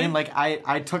 You know what I mean? Like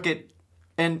I took it.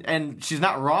 And she's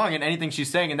not wrong in anything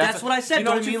she's saying, and that's what I said. You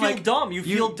know Don't you feel dumb? You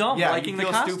feel dumb liking the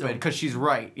costume. Stupid because she's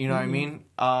right. You know what I mean?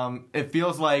 It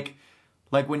feels like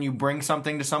when you bring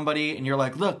something to somebody and you're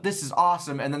like, "Look, this is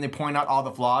awesome," and then they point out all the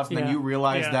flaws, and then you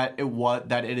realize that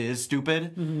it is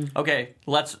stupid. Okay,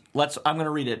 let's. I'm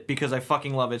gonna read it because I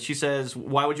fucking love it. She says,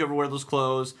 "Why would you ever wear those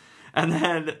clothes?" And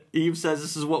then Eve says,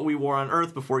 "This is what we wore on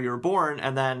Earth before you were born."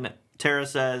 And then Tara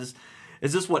says,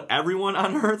 "Is this what everyone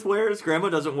on Earth wears? Grandma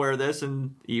doesn't wear this."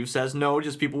 And Eve says, "No,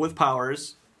 just people with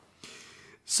powers."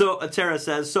 So Tara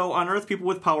says, "So on Earth, people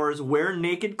with powers wear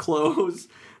naked clothes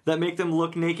that make them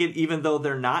look naked even though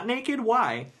they're not naked?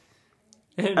 Why?"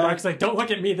 And Mark's like, "Don't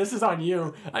look at me. This is on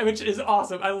you," which is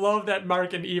awesome. I love that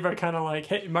Mark and Eve are kind of like,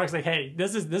 "Hey," Mark's like, "Hey,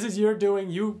 this is your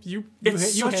doing.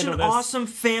 It's such an this. awesome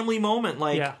family moment.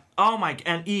 Oh my,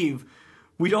 and Eve.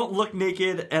 We don't look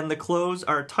naked, and the clothes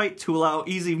are tight to allow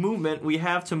easy movement. We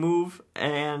have to move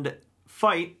and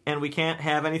fight, and we can't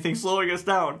have anything slowing us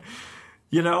down.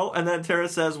 And then Tara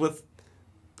says with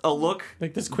a look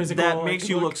Like this quizzical that makes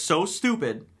you look. look so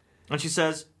stupid. And she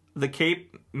says, the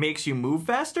cape makes you move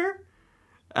faster?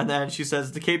 And then she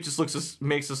says, the cape just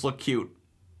makes us look cute.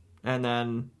 And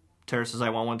then Tara says, I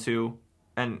want one too.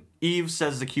 And Eve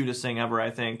says the cutest thing ever, I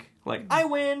think. Like, I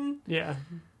win! Yeah.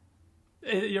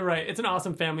 You're right. It's an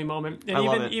awesome family moment. And I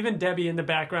love it. even Debbie in the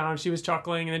background, she was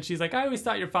chuckling, and then she's like, I always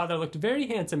thought your father looked very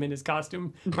handsome in his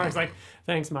costume. Mark's like,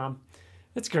 thanks, Mom.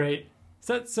 It's great.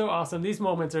 So it's so awesome. These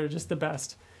moments are just the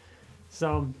best.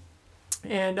 So,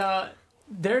 and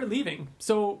they're leaving.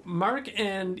 So Mark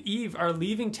and Eve are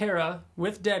leaving Tara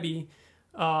with Debbie,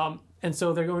 and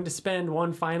so they're going to spend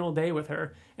one final day with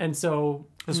her. And so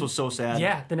This was so sad.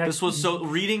 Yeah, This was so...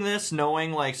 Reading this,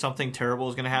 knowing, like, something terrible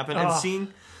is going to happen, and seeing...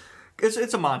 It's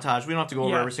a montage. We don't have to go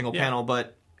over every single panel,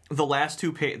 but the last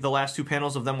two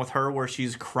panels of them with her where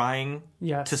she's crying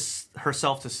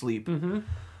herself to sleep. Mm-hmm.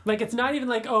 Like, it's not even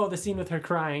like, oh, the scene with her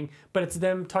crying, but it's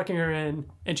them tucking her in,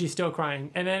 and she's still crying.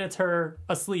 And then it's her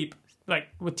asleep, like,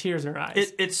 with tears in her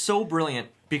eyes. It's so brilliant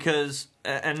because,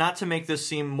 and not to make this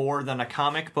seem more than a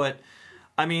comic, but,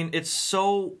 I mean, it's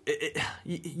so...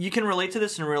 you can relate to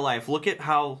this in real life. Look at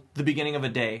how the beginning of a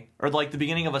day, or, like, the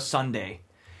beginning of a Sunday...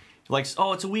 Like,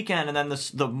 oh, it's a weekend, and then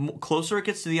the closer it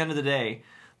gets to the end of the day,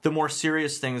 the more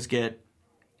serious things get,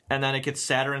 and then it gets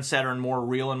sadder and sadder and more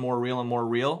real and more real and more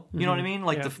real. You know what I mean?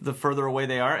 Like, the further away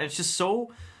they are. And it's just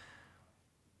so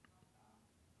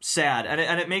sad.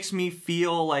 And it makes me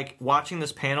feel like watching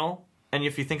this panel, and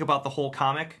if you think about the whole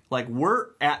comic, like,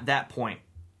 we're at that point,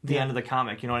 the end of the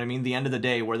comic, you know what I mean? The end of the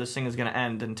day where this thing is going to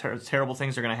end, and terrible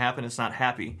things are going to happen. It's not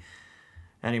happy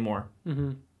anymore.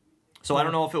 Mm-hmm. So I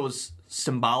don't know if it was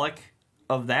symbolic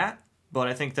of that, but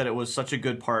I think that it was such a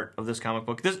good part of this comic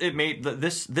book.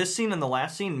 This scene and the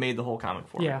last scene made the whole comic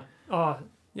for me. Yeah. Oh,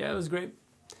 yeah, it was great.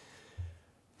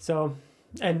 So,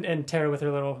 and Tara with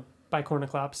her little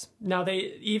bicornuclops. Now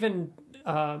they even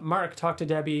Mark talked to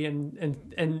Debbie and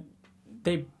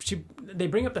they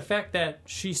bring up the fact that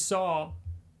she saw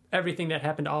everything that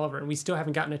happened to Oliver, and we still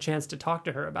haven't gotten a chance to talk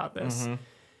to her about this. Mm-hmm.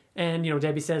 And,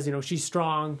 Debbie says, she's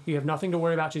strong. You have nothing to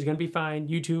worry about. She's going to be fine.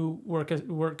 You two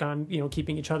work on,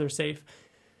 keeping each other safe.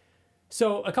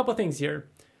 So a couple of things here.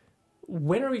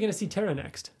 When are we going to see Tara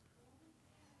next?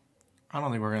 I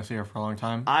don't think we're going to see her for a long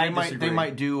time. They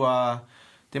might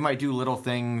do little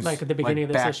things like at the beginning of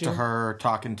this back issue? to her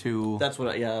talking to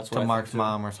Mark's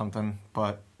mom or something.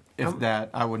 But if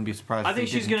I wouldn't be surprised. I think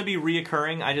she's going to be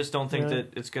reoccurring. I just don't think that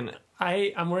it's going to...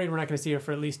 I'm worried we're not going to see her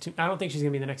for at least two... I don't think she's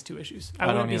going to be in the next two issues. I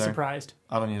wouldn't be surprised.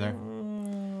 I don't either.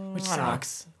 Which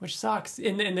sucks.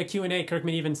 In the Q&A,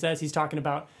 Kirkman even says he's talking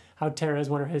about how Tara is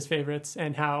one of his favorites,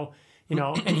 and how,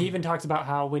 and he even talks about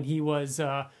how when he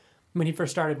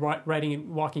first started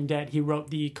writing Walking Dead, he wrote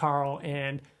the Carl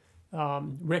and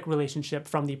Rick relationship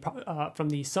from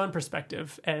the son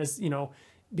perspective, as,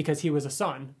 because he was a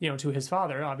son, to his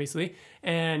father, obviously.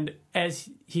 And as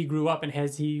he grew up and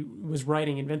as he was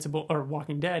writing Invincible or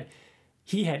Walking Dead,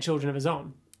 he had children of his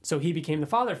own. So he became the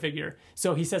father figure.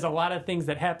 So he says a lot of things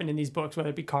that happen in these books, whether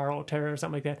it be Carl or Tara or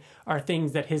something like that, are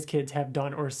things that his kids have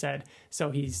done or said. So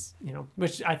he's,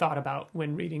 which I thought about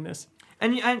when reading this.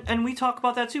 And we talk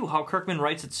about that too, how Kirkman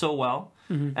writes it so well.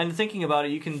 Mm-hmm. And thinking about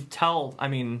it, you can tell,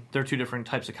 they're two different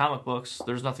types of comic books.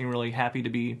 There's nothing really happy to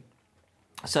be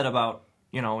said about,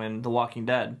 in The Walking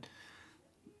Dead.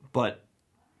 But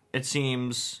it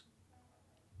seems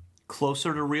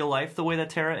closer to real life the way that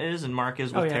Tara is and Mark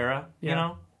is with Tara,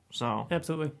 So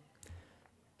absolutely.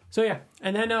 So yeah,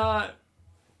 and then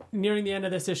nearing the end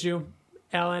of this issue,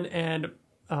 Alan and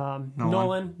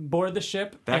Nolan board the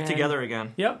ship. Back together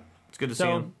again. Yep. It's good to see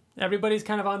them. Everybody's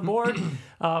kind of on board.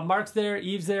 Mark's there,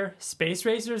 Eve's there, Space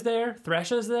Racer's there,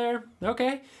 Thresha's there.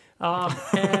 Okay.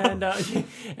 And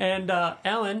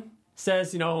Alan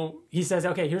says, he says,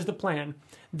 okay, here's the plan.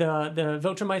 The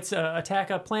Viltrumites attack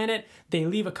a planet. They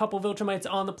leave a couple Viltrumites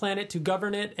on the planet to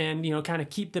govern it and, kind of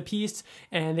keep the peace.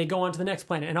 And they go on to the next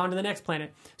planet and on to the next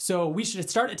planet. So we should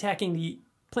start attacking the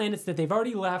planets that they've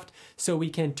already left so we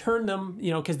can turn them,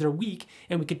 because they're weak,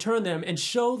 and we could turn them and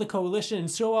show the coalition and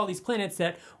show all these planets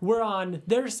that we're on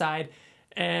their side.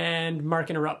 And Mark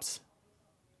interrupts.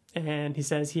 And he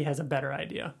says he has a better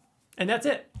idea. And that's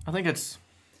it. I think it's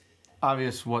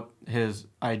obvious what his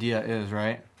idea is,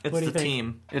 right? It's the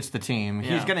team. It's the team.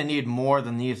 Yeah. He's going to need more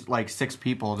than these, 6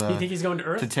 people to... You think he's going to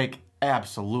Earth? To take...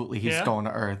 Absolutely, he's going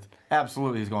to Earth.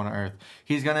 Absolutely, he's going to Earth.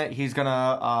 He's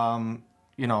gonna,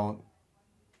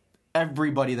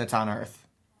 everybody that's on Earth.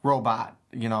 Robot,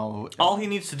 All he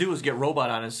needs to do is get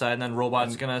Robot on his side, and then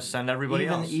Robot's going to send everybody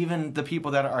else. Even the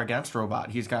people that are against Robot,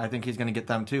 I think he's going to get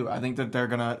them too. I think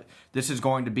that this is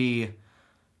going to be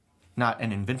not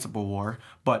an invincible war,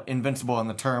 but invincible in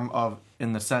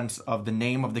the sense of the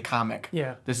name of the comic.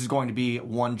 Yeah. This is going to be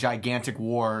one gigantic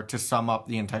war to sum up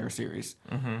the entire series.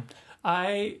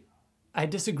 I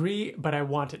disagree, but I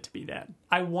want it to be that.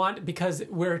 Because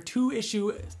we're 2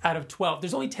 issues out of 12.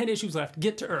 There's only 10 issues left.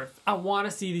 Get to Earth. I want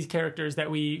to see these characters that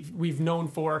we've known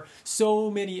for so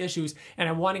many issues, and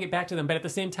I want to get back to them. But at the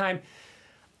same time,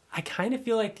 I kind of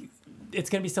feel like it's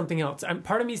going to be something else.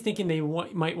 Part of me is thinking they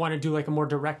might want to do like a more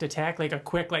direct attack, like a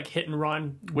quick like hit and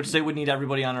run, which they would need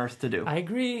everybody on Earth to do. I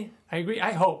agree.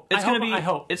 I hope. It's going to be. I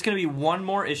hope It's going to be one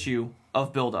more issue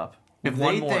of build up. If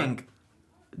one they more. think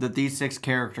that these 6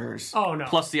 characters, Oh no!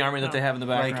 Plus the army that they have in the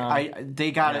background.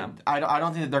 they got it. I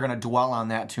don't think that they're going to dwell on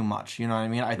that too much. You know what I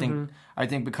mean? I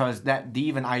think because that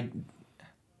the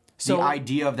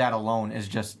idea of that alone is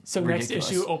just so ridiculous.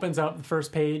 next issue opens up. The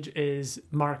first page is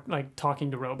Mark like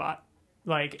talking to Robot,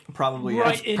 like Probably,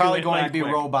 right yeah. into Probably it, going like, to be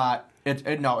quick. Robot.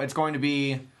 It's going to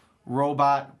be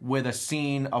Robot with a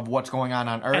scene of what's going on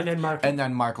Earth, And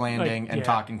then Mark- landing like, and yeah.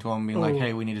 talking to him, being like, Ooh.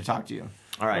 "Hey, we need to talk to you."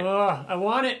 All right. I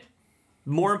want it.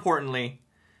 More importantly,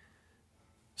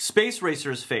 Space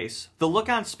Racer's face. The look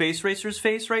on Space Racer's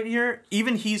face right here,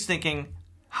 even he's thinking,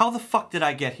 how the fuck did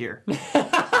I get here? Look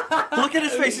at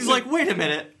his face. He's like, wait a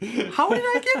minute. How did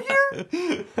I get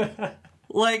here?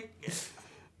 Like,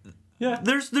 Yeah.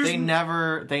 They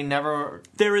never.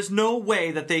 there is no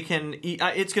way that they can.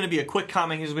 It's going to be a quick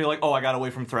comment. He's going to be like, oh, I got away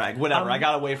from Thrag. Whatever. I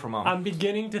got away from him. I'm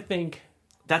beginning to think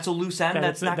That's a loose end.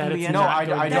 That's not going to be it's ended. No, not I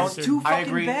going to be don't. That's too I fucking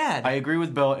agree. bad. I agree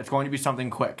with Bill. It's going to be something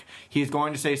quick. He's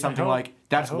going to say something hope. like,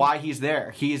 "That's I hope. why he's there."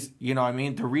 He's, you know what I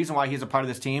mean? The reason why he's a part of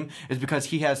this team is because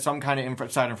he has some kind of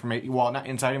inside information. Well, not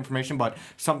inside information, but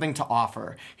something to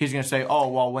offer. He's going to say, "Oh,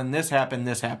 well, when this happened, and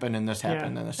this happened, and this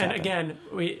happened." And again,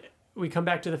 we come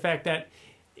back to the fact that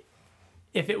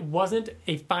if it wasn't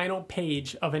a final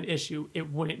page of an issue,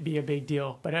 it wouldn't be a big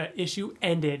deal. But an issue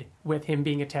ended with him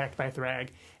being attacked by Thrag.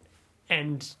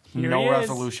 And here no he is.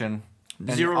 resolution.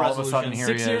 And Zero all of a sudden, resolution. here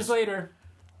 6 he years is. later,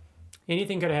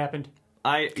 anything could have happened.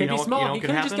 Could Could be small. You know, He could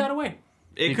could have just happen. got away.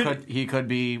 He could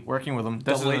be working with him.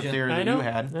 This is Double the agent. theory I that know. you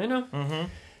had. I know. Mm-hmm.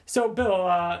 So,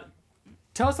 Bill,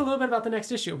 tell us a little bit about the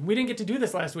next issue. We didn't get to do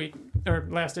this last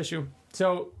issue.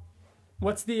 So,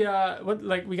 what's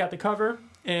the we got the cover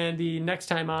and the next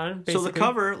time on. Basically.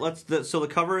 So the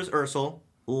cover is Ursel.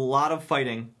 A lot of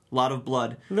fighting, a lot of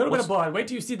blood. A little bit of blood. Wait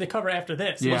till you see the cover after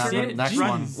this. Yeah, What's her the name? next Jeez.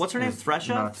 one. What's her name? is Thresha?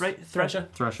 nuts. Thresha.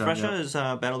 Thresha, yeah. Is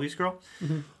Battle Beast Girl.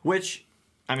 Which,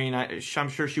 I mean, I'm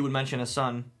sure she would mention a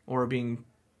son or being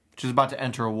She's about to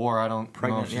enter a war. I don't know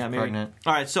pregnant. if she's Yeah, maybe. pregnant.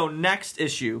 All right, so next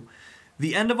issue.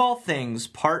 The End of All Things,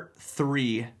 Part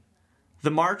 3. The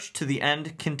march to the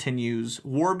end continues.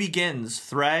 War begins.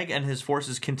 Thrag and his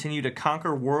forces continue to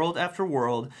conquer world after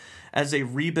world as they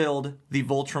rebuild the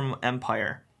Voltrum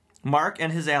Empire. Mark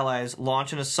and his allies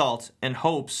launch an assault in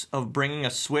hopes of bringing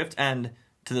a swift end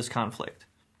to this conflict.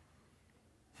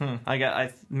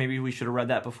 Maybe we should have read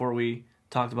that before we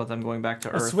talked about them going back to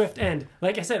A Earth. swift end.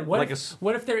 Like I said, what Like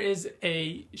if there is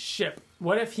a ship?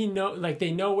 What if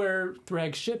they know where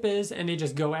Thrag's ship is and they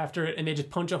just go after it and they just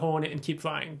punch a hole in it and keep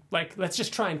flying? Like, let's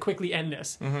just try and quickly end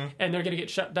this. Mm-hmm. And they're going to get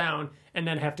shut down and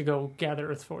then have to go gather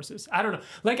Earth forces. I don't know.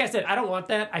 Like I said, I don't want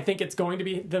that. I think it's going to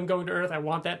be them going to Earth. I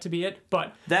want that to be it.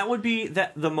 But That would be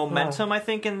the momentum. I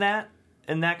think in that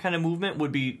kind of movement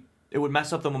it would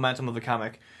mess up the momentum of the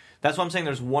comic. That's why I'm saying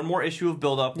there's one more issue of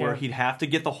build up where Yeah. he'd have to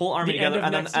get the whole army The together, end of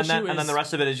and then next and then issue and then is- the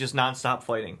rest of it is just nonstop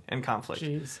fighting and conflict.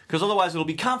 Jeez. Because otherwise it'll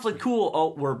be conflict. Cool.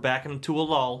 Oh, we're back into a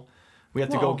lull. We have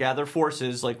to go Well- gather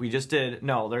forces like we just did.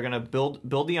 No, they're gonna build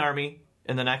the army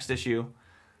in the next issue,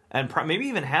 and maybe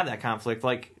even have that conflict.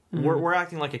 Like we're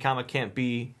acting like a comic can't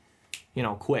be,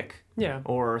 quick. Yeah.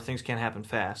 Or things can't happen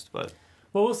fast. But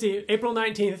well, we'll see. April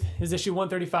 19th is issue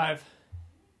 135.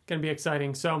 Going to be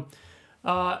exciting. So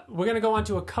we're going to go on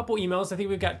to a couple emails. I think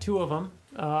we've got 2 of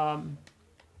them.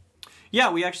 yeah,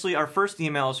 our first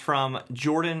email is from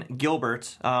Jordan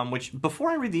Gilbert, which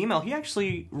before I read the email, he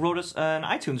actually wrote us an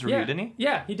iTunes review, didn't he?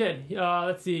 Yeah, he did.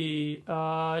 Let's see.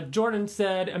 Jordan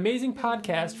said, "Amazing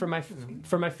podcast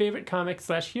for my favorite comic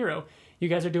 / hero. You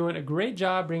guys are doing a great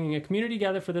job bringing a community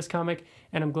together for this comic,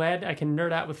 and I'm glad I can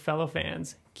nerd out with fellow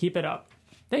fans. Keep it up."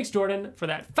 Thanks, Jordan, for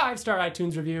that 5-star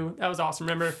iTunes review. That was awesome.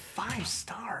 Remember, 5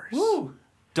 stars. woo!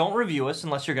 Don't review us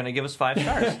unless you're going to give us 5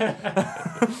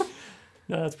 stars.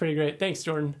 No, that's pretty great. Thanks,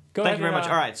 Jordan. Thank you very much.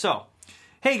 All right, so,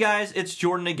 hey guys, it's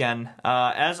Jordan again.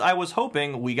 As I was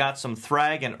hoping, we got some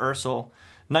Thrag and Ursel.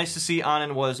 Nice to see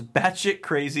Anand was batshit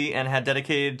crazy and had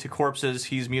dedicated to corpses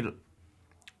he's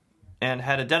and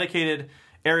had a dedicated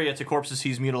area to corpses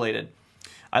he's mutilated.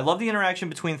 I love the interaction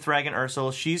between Thrag and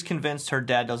Ursula. She's convinced her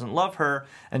dad doesn't love her,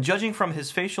 and judging from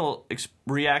his facial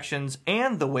reactions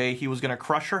and the way he was going to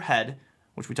crush her head,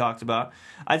 which we talked about,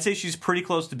 I'd say she's pretty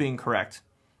close to being correct.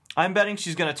 I'm betting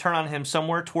she's going to turn on him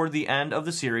somewhere toward the end of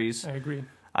the series. I agree.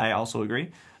 I also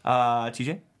agree.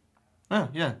 TJ? Oh,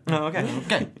 yeah. Oh, okay.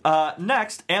 Okay.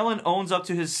 Next, Alan owns up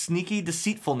to his sneaky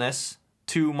deceitfulness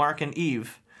to Mark and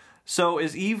Eve. So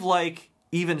is Eve, like,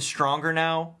 even stronger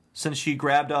now since she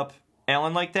grabbed up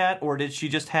Alan like that? Or did she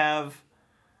just have...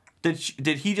 Did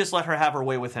he just let her have her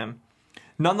way with him?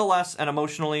 Nonetheless, an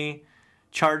emotionally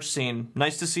charged scene.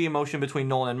 Nice to see emotion between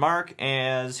Nolan and Mark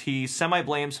as he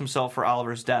semi-blames himself for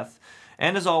Oliver's death.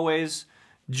 And as always,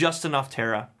 just enough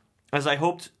Tara. As I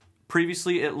hoped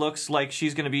previously, it looks like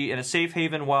she's going to be in a safe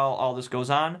haven while all this goes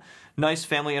on. Nice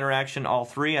family interaction, all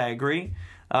three, I agree.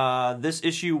 This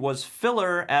issue was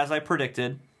filler, as I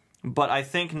predicted, but I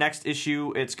think next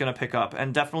issue it's going to pick up.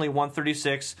 And definitely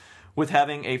 136 with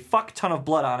having a fuck ton of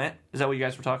blood on it. Is that what you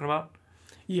guys were talking about?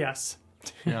 Yes.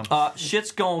 Yeah.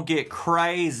 Shit's gonna get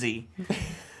crazy.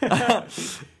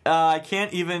 I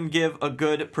can't even give a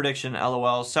good prediction,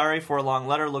 LOL. Sorry for a long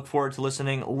letter. Look forward to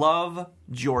listening. Love,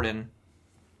 Jordan.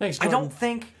 Thanks, I Jordan. don't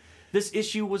think this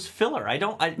issue was filler. I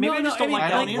just don't like I that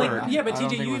don't either. either. Yeah, but I don't TJ,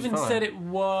 think you it was even filler. said it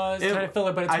was kind of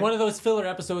filler, but it's I- one of those filler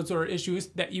episodes or issues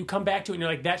that you come back to and you're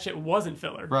like, that shit wasn't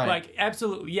filler. Right. Like,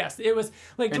 absolutely, yes. It was,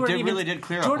 like, It Jordan did- even, really did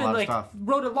clear up a Jordan, lot of like, stuff.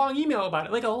 wrote a long email about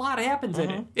it. Like, a lot happens in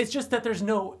it. It's just that there's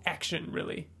no action,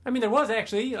 really. I mean, there was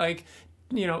actually, like,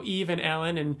 you know, Eve and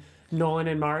Alan and Nolan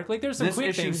and Mark. Like, there's some This quick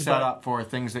issue's things. set but up for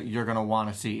things that you're going to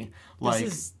want to see. Like,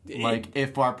 is-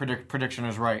 if our prediction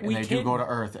is right and We they do can't- go to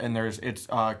Earth and it's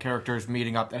characters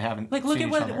meeting up that haven't Like, look seen at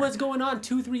each what other. was going on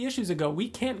 2-3 issues ago. We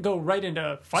can't go right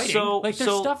into fighting. So- like, there's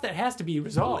so- stuff that has to be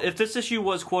resolved. If this issue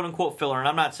was quote unquote filler, and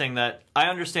I'm not saying that, I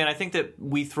understand. I think that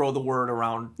we throw the word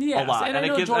around Yes, a lot, and I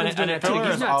know Jordan's doing that too. Filler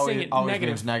He's is not always, saying it always negative.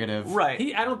 means negative.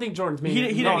 right. I don't think Jordan's mean He it.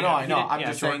 didn't- No, Yeah, I know. I'm yeah,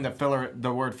 just sure. saying that filler.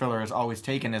 The word filler is always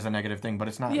taken as a negative thing, but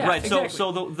it's not. Yeah. Right, exactly.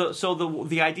 so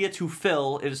the idea to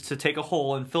fill is to take a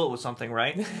hole and fill it with something,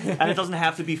 right? And it doesn't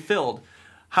have to be filled.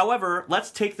 However,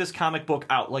 let's take this comic book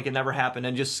out like it never happened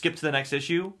and just skip to the next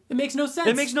issue. It makes no sense.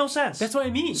 It makes no sense. That's what I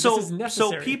mean. So, This is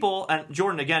necessary. so people, and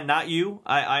Jordan, again, not you,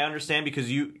 I understand because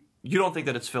you don't think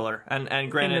that it's filler. And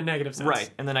granted... In the negative sense. Right,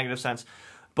 in the negative sense.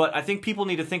 But I think people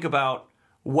need to think about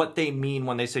what they mean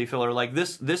when they say filler. Like,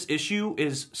 this issue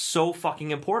is so fucking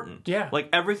important. Yeah. Like,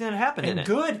 everything that happened in and it.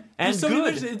 good. And There's so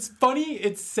many- good. It's funny.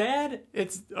 It's sad.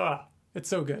 It's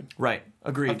so good. Right,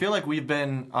 agreed. I feel like we've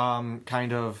been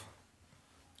kind of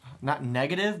not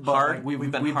negative, but Hard. like we've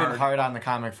We've been been hard. hard on the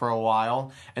comic for a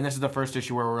while, and this is the first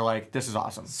issue where we're like, this is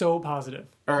awesome, So positive.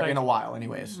 or Like, in a while,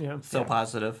 anyways. Yeah. So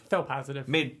positive. Felt positive.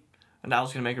 And I was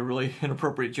going to make a really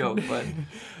inappropriate joke, but...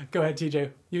 Go ahead,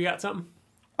 TJ. You got something?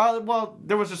 Well,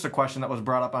 there was just a question that was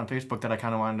brought up on Facebook that I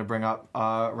kind of wanted to bring up.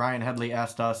 Ryan Headley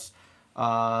asked us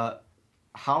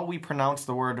how we pronounce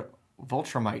the word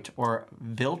Viltrumite or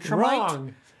Viltrumite.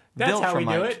 Wrong. That's how we do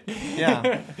Viltrumite. it.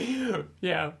 Yeah.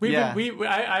 Yeah.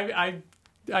 Yeah.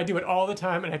 I do it all the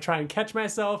time, and I try and catch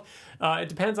myself. It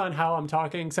depends on how I'm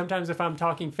talking. Sometimes if I'm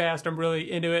talking fast, I'm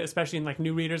really into it, especially in like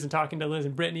new readers and talking to Liz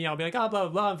and Brittany. I'll be like, oh, blah,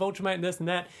 blah, blah, Viltrumite and this and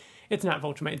that. It's not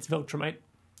Viltrumite. It's Viltrumite.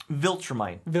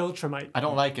 Viltrumite. Viltrumite. I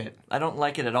don't like it. I don't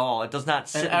like it at all. It does not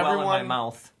sit And well in my everyone-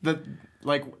 mouth.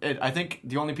 I think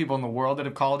the only people in the world that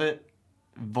have called it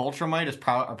Viltrumite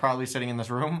are probably sitting in this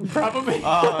room. Probably.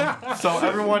 So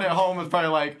everyone at home is probably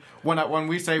like, when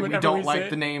we say we Whenever don't we like say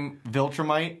the name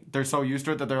Viltrumite, they're so used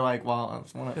to it that they're like, well,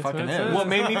 that's what it That's fucking what it is. says. What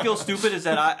made me feel stupid is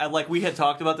that I like we had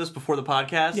talked about this before the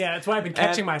podcast. Yeah, that's why I've been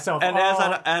catching myself. And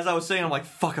all- as I was saying, I'm like,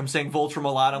 fuck, I'm saying Voltrum a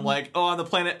lot. I'm like, oh, on the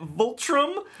planet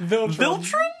Voltrum? Viltrum.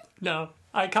 Viltrum? No.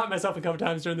 I caught myself a couple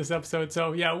times during this episode,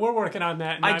 so yeah, we're working on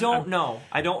that. and I I'm- don't I'm- know.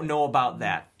 I don't know about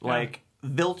that. Like,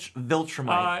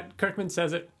 Viltrumite. Kirkman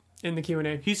says it in the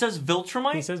Q&A. He says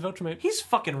Viltrumite? He says Viltrumite. He's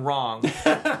fucking wrong.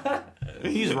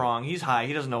 He's wrong. He's high.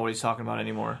 He doesn't know what he's talking about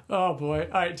anymore. Oh boy.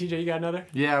 All right, TJ, you got another?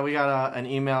 Yeah, we got an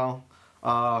email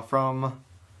from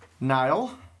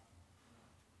Niall.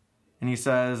 And he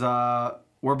says,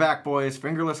 we're back, boys.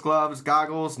 Fingerless gloves,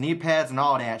 goggles, knee pads, and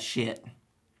all that shit.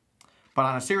 But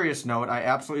on a serious note, I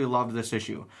absolutely loved this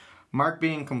issue. Mark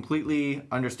being completely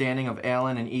understanding of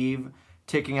Alan and Eve,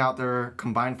 taking out their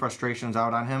combined frustrations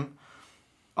out on him.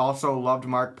 Also loved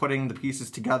Mark putting the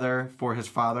pieces together for his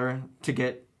father to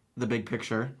get the big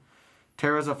picture.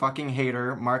 Tara's a fucking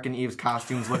hater. Mark and Eve's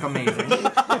costumes look amazing.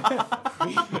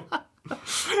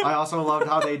 I also loved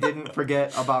how they didn't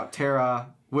forget about Tara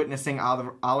witnessing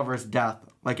Oliver's death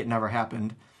like it never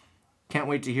happened. Can't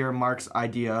wait to hear Mark's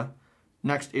idea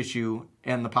next issue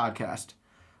and the podcast.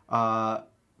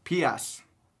 P.S.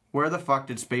 Where the fuck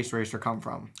did Space Racer come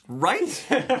from? Right?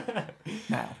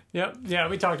 Now. Yep. Yeah,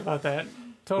 we talked about that.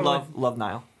 Totally. Love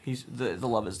Niall. He's the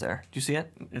love is there. Do you see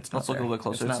it? It's not Let's look a there. little bit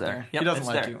closer. It's It's, not there. there. Yep, He doesn't it's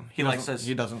like there. you. He likes us.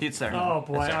 He doesn't. It's there. Oh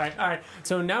boy! It's there. All right.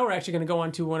 So now we're actually going to go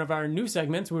on to one of our new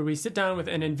segments where we sit down with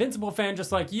an Invincible fan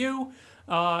just like you.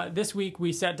 This week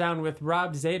we sat down with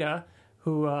Rob Zeta,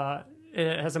 who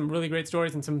has some really great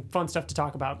stories and some fun stuff to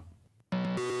talk about.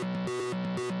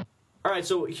 All right,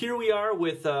 so here we are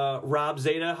with Rob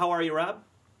Zeta. How are you, Rob?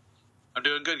 I'm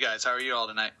doing good, guys. How are you all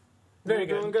tonight? Very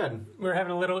Doing good. We're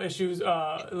having a little issues.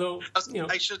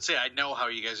 I should say I know how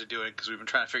you guys are doing because we've been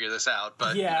trying to figure this out.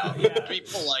 But Yeah, you know, yeah. to be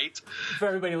polite. For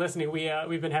everybody listening,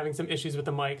 we've been having some issues with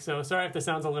the mic, so sorry if this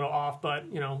sounds a little off, but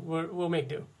we'll make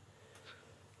do.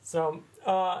 So,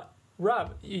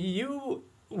 Rob,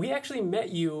 we actually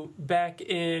met you back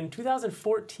in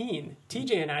 2014.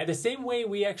 TJ and I, the same way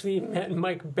we actually met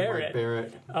Mike Barrett.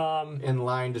 Mike Barrett. In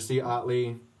line to see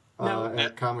Otley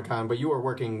at Comic-Con, but you were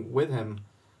working with him.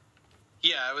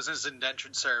 Yeah, I was his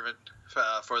indentured servant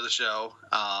for the show.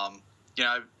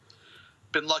 I've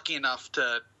been lucky enough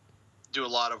to do a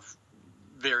lot of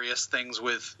various things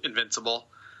with Invincible.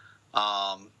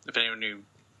 If anyone who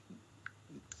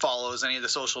follows any of the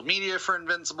social media for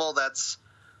Invincible, that's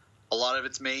a lot of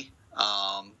it's me.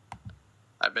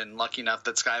 I've been lucky enough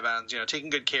that Skybound's,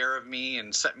 taking good care of me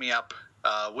and set me up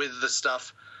with the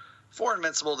stuff for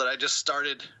Invincible that I just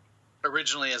started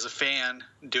originally as a fan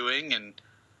doing, and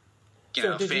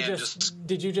So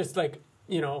did you just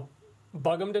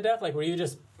bug him to death? Like, were you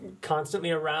just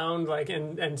constantly around,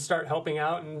 and start helping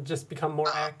out and just become more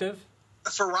active?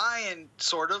 For Ryan,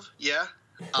 sort of, yeah.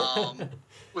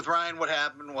 With Ryan, what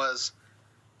happened was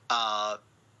I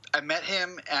met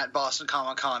him at Boston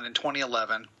Comic Con in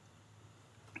 2011,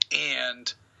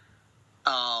 and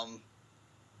I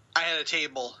had a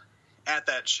table at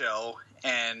that show,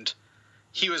 and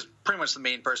he was pretty much the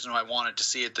main person who I wanted to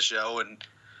see at the show, and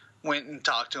went and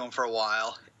talked to him for a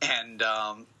while, and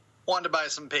wanted to buy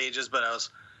some pages, but I was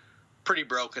pretty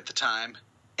broke at the time,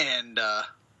 and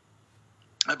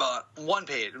I bought one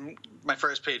page, my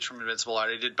first page from Invincible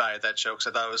Art. I did buy at that show because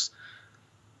I thought it was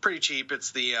pretty cheap.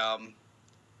 It's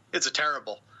it's a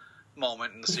terrible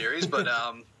moment in the series, but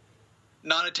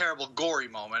not a terrible gory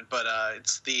moment, but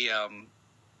it's the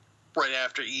right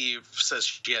after Eve says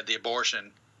she had the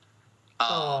abortion,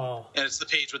 and it's the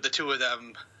page with the two of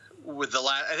them. With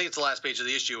I think it's the last page of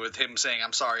the issue with him saying,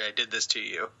 "I'm sorry, I did this to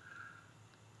you,"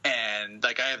 and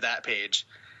I have that page,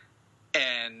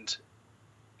 and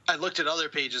I looked at other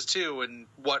pages too, and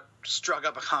what struck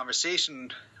up a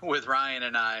conversation with Ryan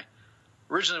and I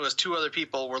originally was two other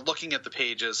people were looking at the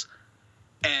pages,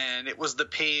 and it was the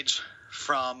page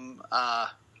from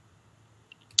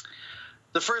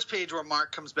the first page where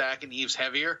Mark comes back and Eve's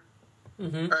heavier,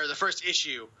 or the first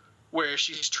issue where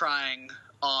she's trying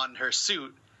on her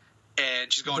suit.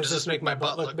 And she's going, does this make my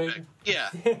butt look big? Yeah.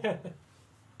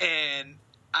 And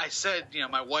I said,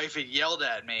 my wife had yelled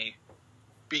at me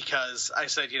because I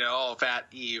said, oh, fat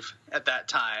Eve at that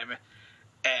time.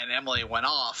 And Emily went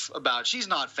off about, she's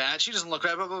not fat. She doesn't look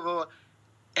fat, blah, blah, blah.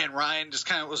 And Ryan just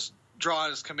kind of was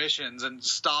drawing his commissions and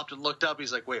stopped and looked up.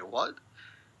 He's like, wait, what?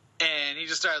 And he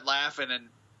just started laughing, and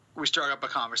we started up a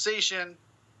conversation.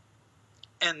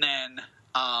 And then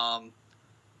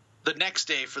the next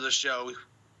day for the show,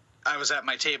 I was at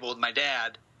my table with my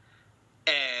dad,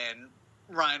 and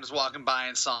Ryan was walking by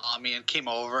and saw me and came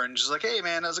over and just like, hey,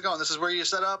 man, how's it going? This is where you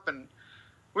set up. And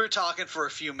we were talking for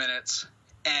a few minutes.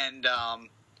 And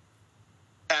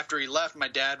after he left, my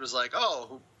dad was like,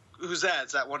 oh, who's that?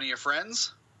 Is that one of your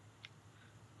friends?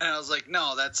 And I was like,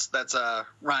 no, that's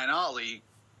Ryan Ollie,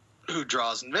 who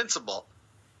draws Invincible.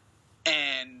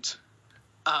 And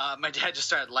my dad just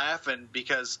started laughing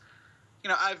because –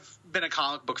 I've been a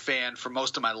comic book fan for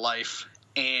most of my life,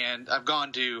 and I've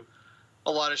gone to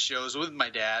a lot of shows with my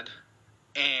dad.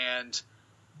 And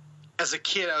as a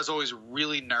kid, I was always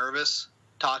really nervous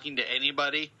talking to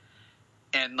anybody.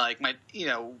 And my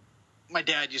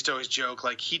dad used to always joke,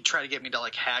 he'd try to get me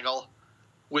to haggle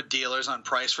with dealers on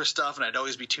price for stuff, and I'd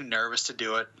always be too nervous to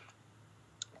do it.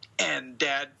 And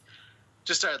Dad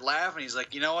just started laughing. He's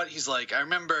like, you know what? He's like, I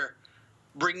remember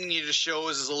bringing you to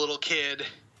shows as a little kid,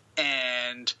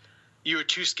 and you were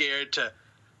too scared to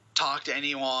talk to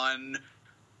anyone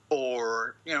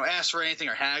or, ask for anything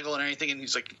or haggle or anything. And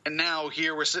he's like, and now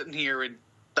here we're sitting here, and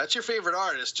that's your favorite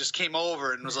artist just came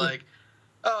over and was like,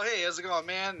 oh, hey, how's it going,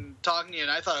 man? And talking to you,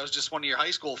 and I thought I was just one of your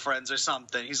high school friends or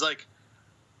something. He's like,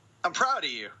 I'm proud of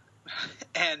you.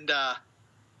 And that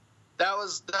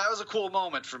was a cool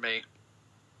moment for me.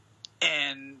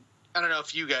 And I don't know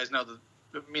if you guys know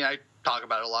I talk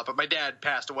about it a lot, but my dad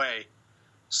passed away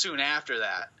soon after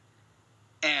that.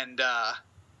 And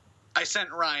I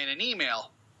sent Ryan an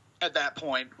email at that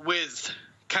point with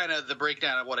kind of the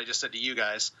breakdown of what I just said to you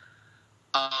guys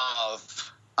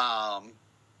of,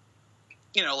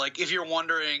 like if you're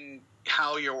wondering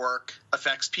how your work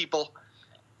affects people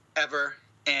ever,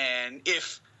 and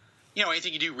if,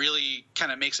 anything you do really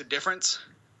kind of makes a difference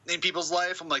in people's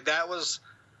life, I'm like, that was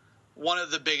one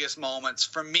of the biggest moments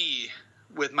for me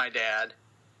with my dad.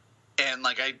 And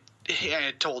like I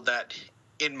told that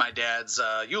in my dad's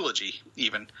eulogy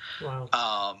even.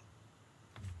 Wow.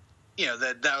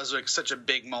 That was like such a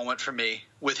big moment for me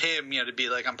with him, to be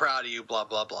like, I'm proud of you, blah,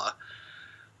 blah, blah.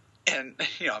 And,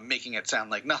 I'm making it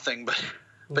sound like nothing, but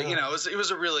it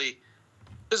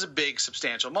was a big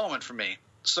substantial moment for me.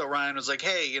 So Ryan was like,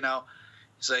 hey,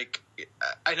 he's like,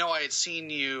 I know I had seen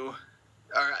you,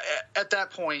 or at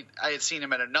that point I had seen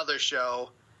him at another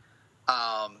show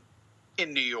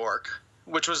in New York,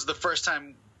 which was the first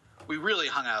time we really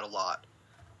hung out a lot.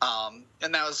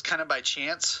 And that was kind of by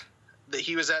chance that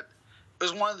he was at, it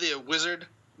was one of the Wizard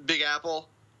Big Apple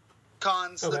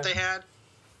cons that they had.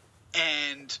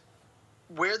 And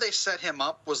where they set him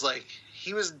up was like,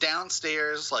 he was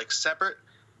downstairs, like separate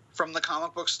from the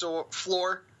comic book store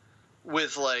floor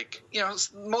with like,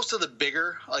 most of the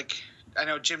bigger, like I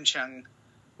know Jim Chung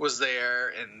was there,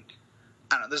 and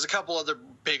I don't know, there's a couple other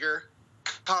bigger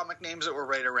comic names that were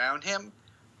right around him,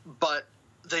 but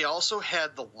they also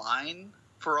had the line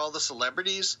for all the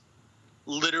celebrities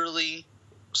literally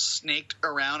snaked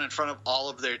around in front of all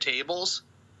of their tables.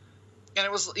 And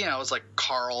it was, it was like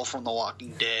Carl from The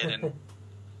Walking Dead, and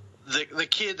the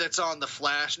kid that's on The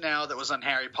Flash now that was on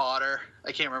Harry Potter,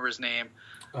 I can't remember his name.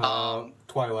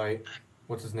 Twilight.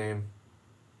 What's his name?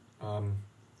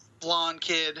 Blonde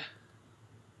kid.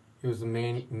 He was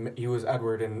he was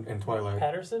Edward in Twilight.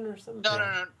 Patterson or something?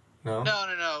 No.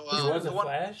 He was a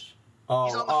Flash? Oh,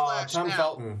 he's on The Flash Tom now.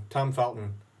 Felton. Tom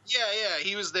Felton. Yeah,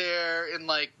 he was there, and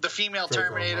like the female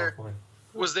Terminator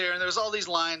was there, and there was all these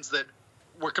lines that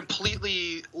were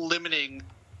completely limiting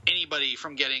anybody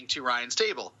from getting to Ryan's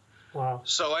table. Wow.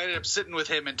 So I ended up sitting with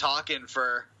him and talking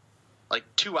for like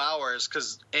 2 hours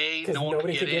because no one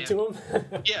nobody could get to him.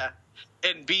 Yeah,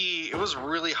 and B, it was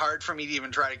really hard for me to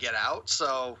even try to get out.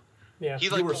 So he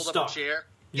like pulled up a chair.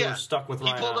 You were stuck with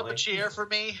Ryan. He pulled up a chair for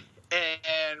me,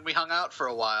 and we hung out for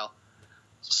a while.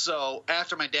 So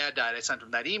after my dad died, I sent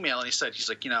him that email, and he's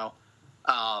like, I'm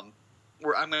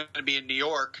going to be in New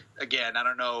York again. I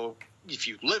don't know if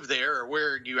you live there or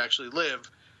where you actually live,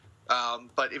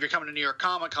 but if you're coming to New York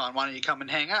Comic Con, why don't you come and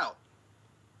hang out?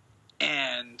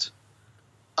 And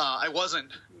I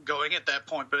wasn't going at that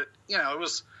point, but it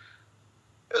was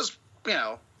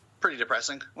pretty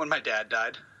depressing when my dad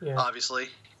died, obviously,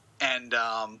 and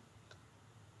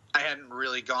I hadn't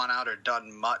really gone out or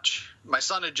done much. My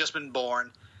son had just been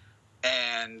born,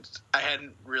 and I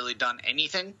hadn't really done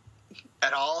anything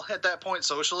at all at that point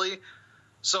socially.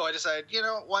 So I decided,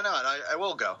 why not? I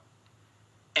will go.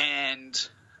 And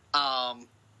I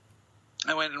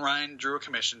went, and Ryan drew a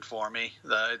commission for me.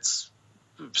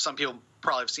 Some people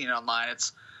probably have seen it online.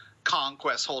 It's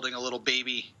Conquest holding a little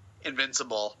baby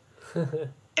Invincible.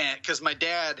 And because my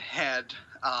dad had,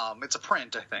 it's a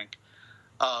print, I think,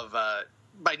 of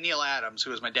by Neil Adams, who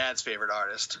was my dad's favorite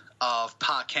artist, of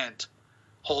Pa Kent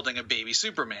holding a baby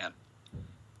Superman.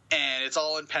 And it's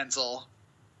all in pencil.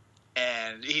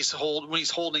 And when he's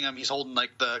holding him, he's holding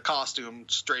like the costume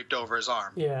draped over his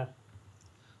arm. Yeah.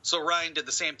 So Ryan did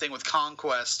the same thing with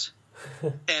Conquest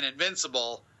and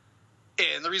Invincible.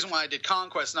 And the reason why I did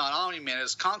Conquest, not Omni-Man,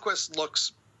 is Conquest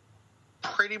looks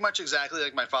pretty much exactly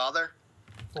like my father.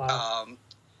 Wow.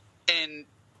 And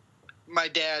my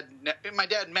dad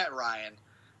met Ryan,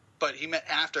 but he met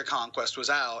after Conquest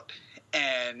was out.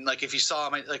 And like, if you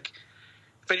saw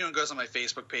if anyone goes on my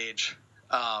Facebook page,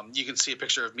 you can see a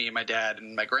picture of me and my dad,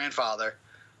 and my grandfather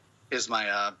is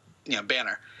my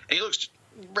banner, and he looks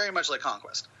very much like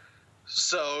Conquest.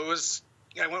 So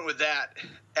I went with that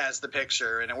as the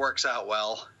picture, and it works out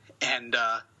well. And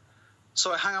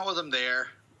so I hung out with him there,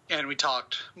 and we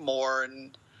talked more,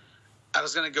 and I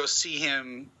was going to go see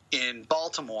him in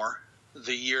Baltimore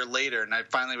the year later, and I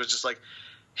finally was just like,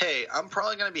 hey, I'm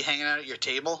probably going to be hanging out at your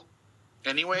table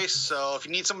anyway, so if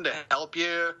you need someone to help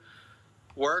you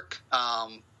work,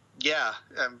 I'm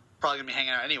probably going to be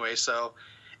hanging out anyway. So,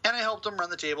 and I helped him run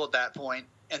the table at that point,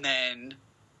 and then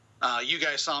you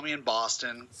guys saw me in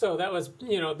Boston. So that was,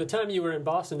 the time you were in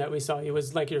Boston that we saw you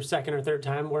was like your second or third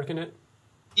time working it?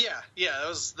 Yeah, that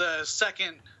was the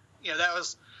second, that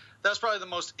was probably the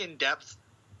most in-depth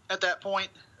at that point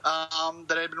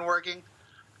that I'd been working.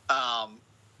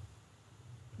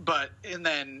 and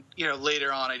then,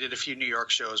 later on I did a few New York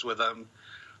shows with him.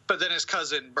 But then his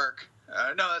cousin Burke,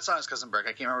 no, that's not his cousin Burke. I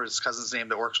can't remember his cousin's name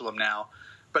that works with him now,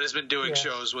 but has been doing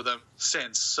shows with him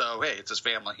since. So, hey, it's his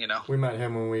family, We met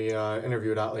him when we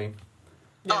interviewed Otley.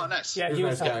 Yeah. Oh, nice. Yeah, he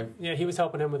was a nice guy. Yeah, he was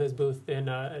helping him with his booth in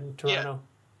Toronto.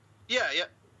 Yeah.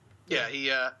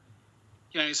 He,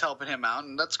 he's helping him out,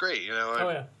 and that's great.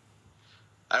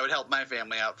 I would help my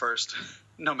family out first,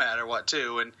 no matter what,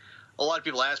 too. And a lot of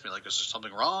people ask me, like, is there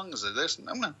something wrong? Is it this? And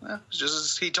I'm not. It's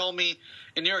just he told me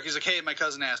in New York, he's like, hey, my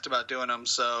cousin asked about doing them,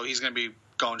 so he's going to be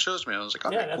going shows with me. I was like,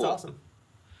 okay, that's cool. awesome.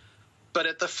 But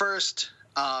at the first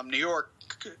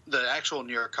the actual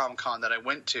New York Comic Con that I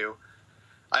went to,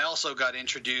 I also got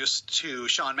introduced to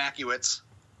Sean Makiewicz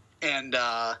and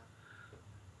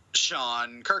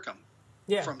Sean Kirkham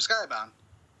from Skybound.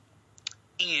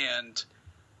 And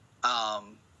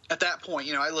at that point,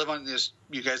 I live on this.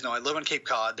 You guys know I live on Cape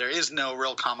Cod. There is no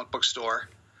real comic book store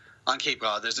on Cape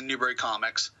Cod. There's a Newbury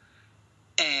Comics,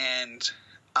 and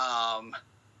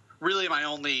really my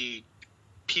only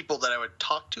people that I would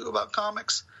talk to about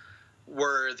comics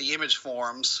were the Image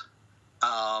forums,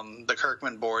 the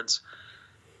Kirkman boards,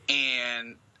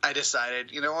 and I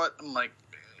decided, you know what? I'm like,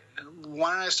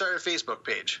 why don't I start a Facebook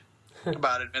page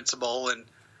about Invincible and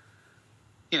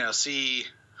see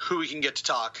who we can get to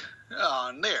talk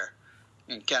on there.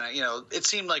 And kind of, it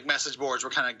seemed like message boards were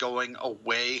kind of going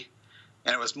away,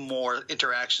 and it was more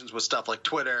interactions with stuff like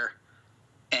Twitter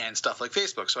and stuff like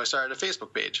Facebook. So I started a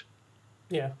Facebook page.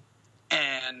 Yeah.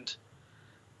 And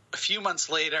a few months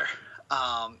later,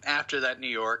 after that New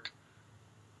York,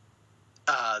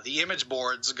 the Image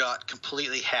boards got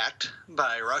completely hacked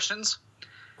by Russians.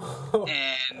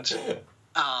 And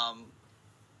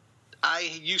I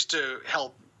used to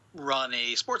help run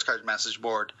a sports cards message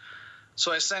board.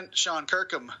 So I sent Sean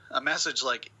Kirkham a message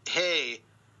like, hey,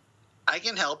 I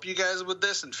can help you guys with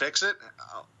this and fix it,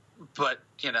 but,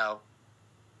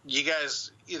 you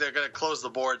guys either got to close the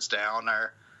boards down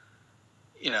or,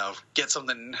 get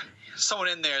someone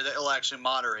in there that will actually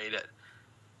moderate it.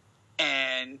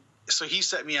 And so he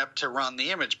set me up to run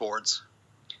the Image boards.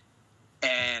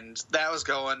 And that was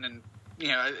going, and,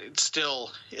 it's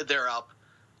still, they're up.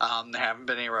 There haven't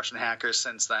been any Russian hackers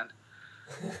since then.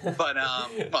 But,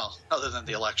 well, other than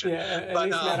the election. Yeah, at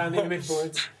least not on the Image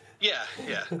boards. Yeah,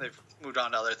 they've moved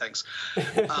on to other things.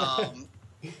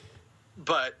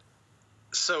 But,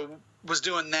 so, was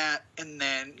doing that, and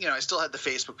then, I still had the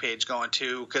Facebook page going,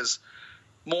 too, because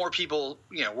more people,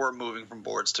 were moving from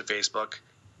boards to Facebook.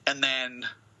 And then,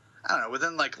 I don't know,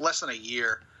 within, less than a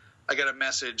year, I got a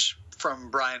message from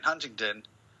Brian Huntington,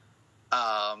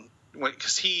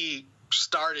 because he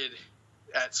started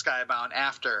at Skybound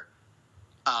after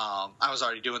I was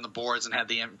already doing the boards and had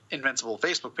the Invincible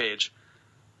Facebook page.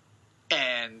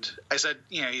 And I said,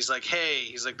 he's like,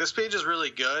 hey, this page is really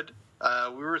good.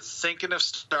 We were thinking of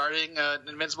starting an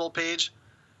Invincible page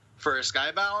for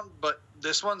Skybound, but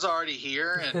this one's already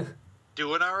here and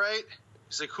doing all right.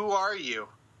 He's like, who are you?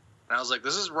 And I was like,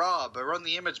 this is Rob. I run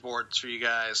the Image boards for you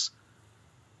guys.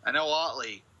 I know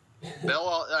Otley.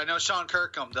 I know Sean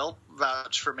Kirkham. They'll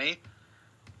vouch for me.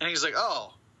 And he's like,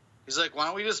 oh. He's like, why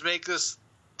don't we just make this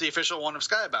the official one of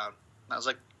Skybound? And I was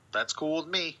like, that's cool with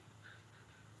me.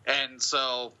 And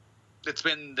so it's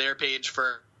been their page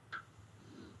for,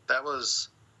 that was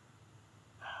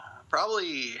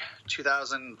probably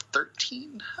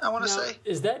 2013, I want to say.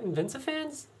 Is that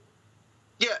Invincifans?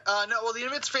 Yeah, no, well, the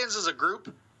Invincifans is a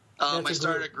group. I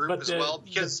started a group as well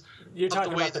because you're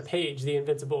talking about the page, the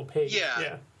Invincible page.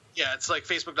 Yeah, it's like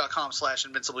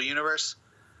facebook.com/InvincibleUniverse.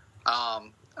 I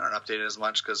don't update it as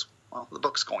much because, well, the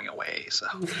book's going away, so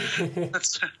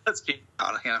let's be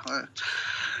honest,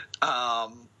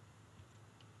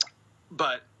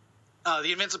 But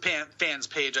the Invincifans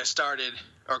page I started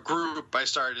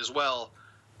as well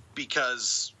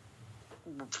because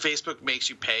Facebook makes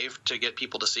you pay to get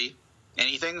people to see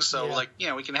anything. So,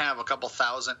 we can have a couple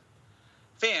thousand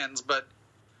fans, but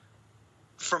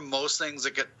for most things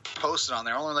that get posted on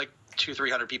there, only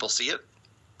 200-300 people see it.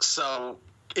 So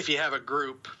if you have a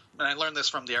group, and I learned this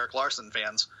from the Eric Larson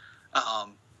fans,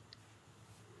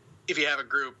 if you have a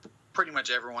group, pretty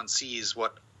much everyone sees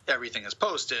what everything is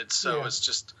posted. So it's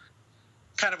just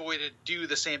kind of a way to do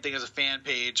the same thing as a fan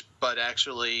page, but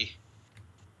actually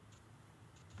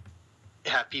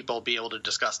have people be able to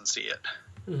discuss and see it.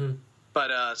 Mm-hmm.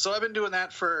 But so I've been doing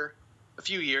that for a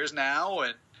few years now,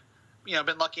 and I've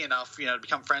been lucky enough to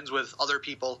become friends with other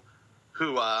people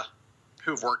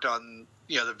who've worked on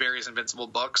the various Invincible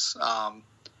books. Hang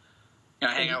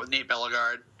out with Nate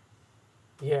Bellegarde.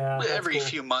 Yeah, every cool.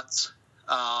 few months.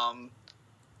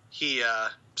 He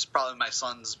is probably my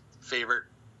son's favorite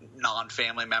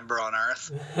non-family member on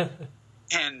Earth.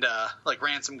 And like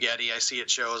Ransom Getty, I see at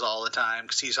shows all the time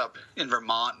because he's up in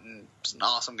Vermont and he's an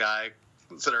awesome guy.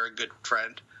 Consider a good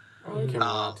friend. I like him a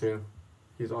lot too.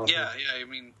 He's awesome. Yeah. I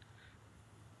mean,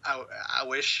 I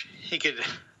wish he could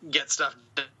get stuff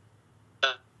done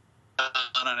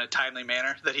in a timely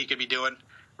manner that he could be doing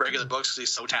regular books because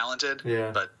he's so talented.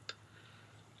 Yeah. But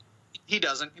he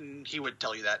doesn't, and he would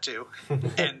tell you that too.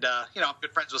 And you know, I'm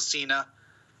good friends with Cena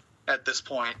at this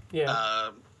point.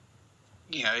 Yeah.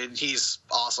 You know, and he's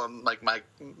awesome. Like my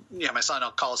son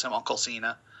calls him Uncle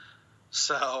Cena.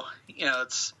 So, you know,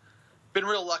 it's been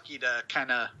real lucky to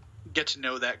kind of get to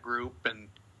know that group. And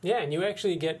yeah, and you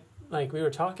actually get, like we were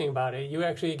talking about it, you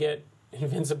actually get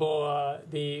Invincible,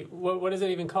 what is it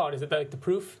even called? Is it like the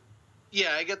proof?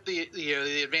 Yeah, I get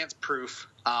the advanced proof.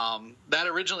 That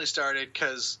originally started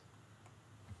because,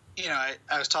 you know,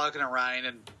 I was talking to Ryan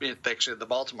and actually at the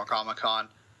Baltimore Comic Con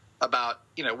about,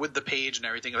 you know, with the page and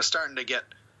everything, it was starting to get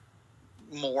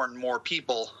more and more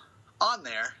people on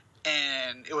there,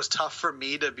 and it was tough for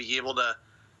me to be able to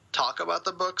talk about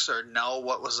the books or know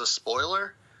what was a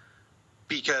spoiler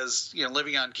because, you know,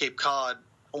 living on Cape Cod,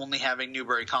 only having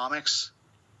Newbury Comics,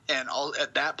 and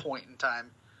at that point in time,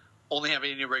 only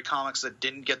having Newbury Comics that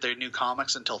didn't get their new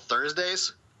comics until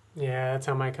Thursdays. Yeah, that's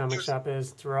how my comic shop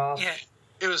is. It's rough. Yeah,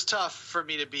 it was tough for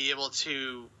me to be able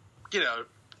to, you know,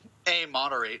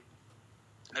 moderate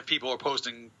if people were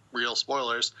posting real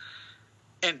spoilers,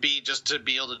 and B, just to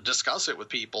be able to discuss it with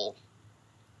people.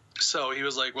 So he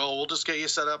was like, well, we'll just get you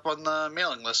set up on the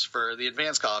mailing list for the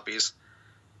advanced copies.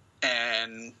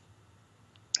 And,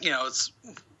 you know, it's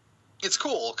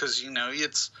cool because, you know,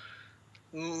 it's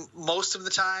most of the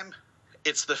time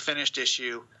it's the finished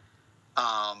issue.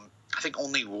 I think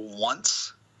only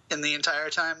once in the entire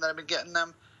time that I've been getting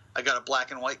them, I got a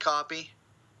black and white copy.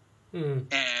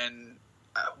 And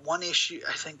one issue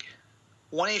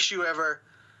ever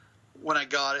when I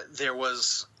got it, there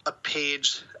was a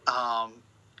page.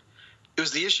 It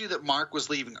was the issue that Mark was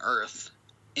leaving Earth,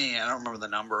 and I don't remember the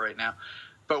number right now,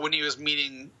 but when he was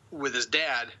meeting with his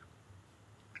dad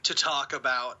to talk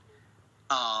about,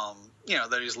 you know,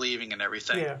 that he's leaving and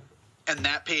everything. Yeah. And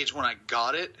that page, when I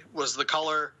got it, was the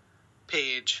color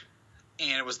page,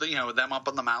 and it was the, you know, them up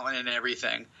on the mountain and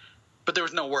everything, but there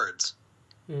was no words.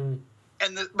 And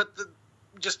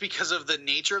just because of the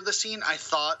nature of the scene, I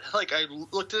thought, like, I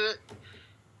looked at it,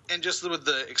 and just with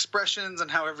the expressions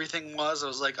and how everything was, I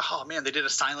was like, oh man, they did a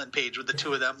silent page with the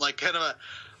two of them, like kind of a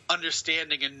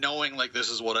understanding and knowing, like, this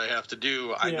is what I have to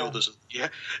do. I know this is,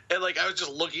 and like I was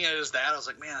just looking at it as that, I was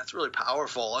like, man, that's really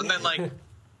powerful. And then like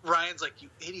Ryan's like, you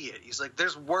idiot. He's like,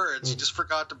 there's words. You just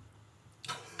forgot to.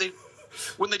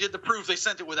 When they did the proof, they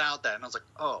sent it without that, and I was like,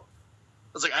 oh.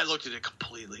 I was like, I looked at it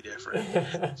completely different.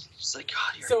 It's like,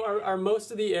 God. So are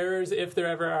most of the errors, if there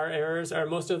ever are errors, are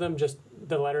most of them just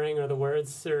the lettering or the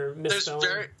words or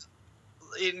misspelling?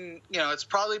 It's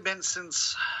probably been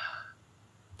since,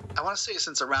 I want to say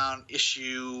since around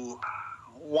issue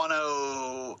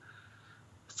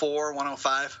 104,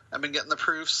 105, I've been getting the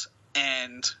proofs,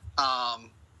 and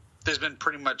there's been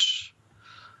pretty much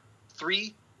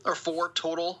 3 or 4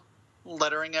 total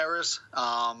lettering errors.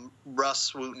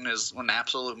 Russ Wooten is an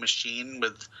absolute machine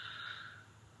with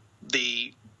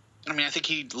I think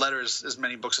he letters as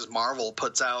many books as Marvel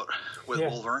puts out with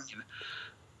Wolverine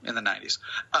in the 90s.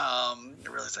 I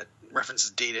realize that reference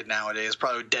is dated nowadays.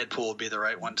 Probably Deadpool would be the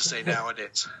right one to say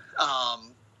nowadays.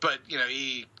 But, you know,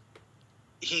 he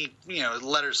you know,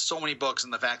 letters so many books,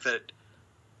 and the fact that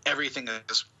everything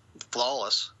is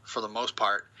flawless for the most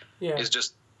part is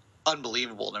just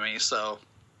unbelievable to me. So,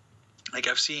 like,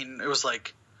 I've seen, it was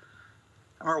like,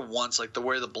 I remember once, like,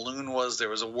 where the balloon was, there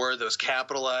was a word that was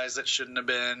capitalized that shouldn't have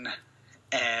been.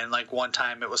 And, like, one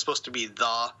time it was supposed to be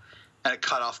the, and it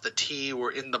cut off the T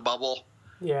were in the bubble.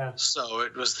 Yeah. So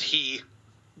it was he.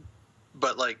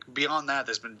 But, like, beyond that,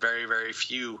 there's been very, very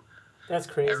few That's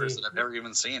crazy. errors that I've ever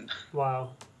even seen.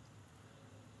 Wow.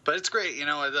 But it's great. You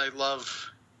know, I love,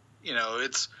 you know,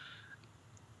 it's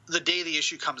the day the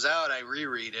issue comes out, I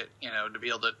reread it, you know, to be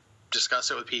able to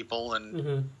discuss it with people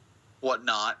and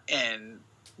whatnot.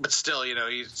 But still, you know,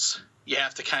 you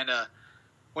have to kind of,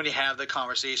 when you have the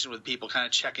conversation with people, kind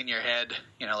of check in your head,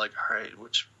 you know, like, all right,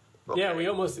 which. Okay. Yeah,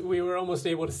 we were almost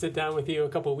able to sit down with you a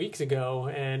couple of weeks ago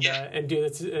and do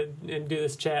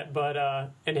this chat,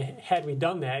 but and had we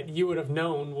done that, you would have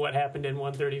known what happened in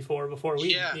 134 before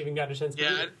we even got a chance to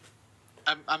do it.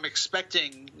 I'm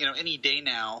expecting, you know, any day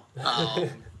now,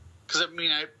 because I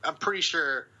mean, I'm pretty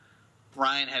sure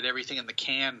Ryan had everything in the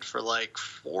can for like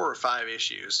 4 or 5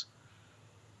 issues.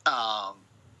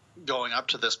 going up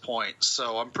to this point.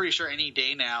 So I'm pretty sure any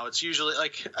day now. It's usually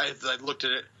like I looked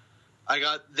at it. I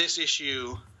got this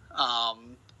issue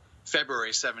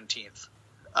February 17th.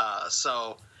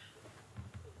 So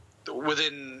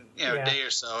within a day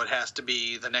or so, it has to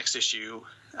be the next issue.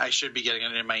 I should be getting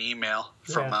it in my email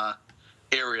from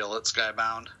Ariel at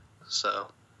Skybound. So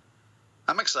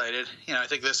I'm excited. I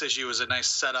think this issue is a nice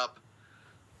setup.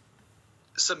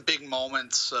 Some big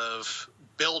moments of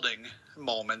building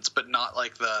moments, but not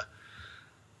like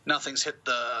nothing's hit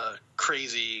the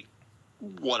crazy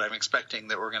what I'm expecting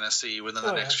that we're going to see within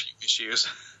the next few issues.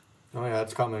 Oh yeah,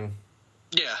 it's coming.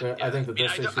 Yeah. I think that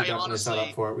this issue definitely set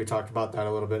up for it. We talked about that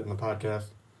a little bit in the podcast.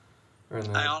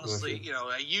 I honestly,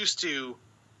 I used to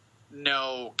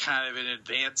know kind of in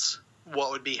advance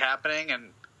what would be happening, and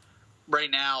right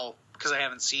now, because I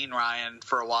haven't seen Ryan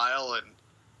for a while and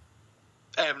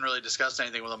I haven't really discussed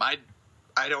anything with him, I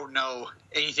don't know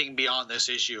anything beyond this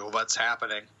issue of what's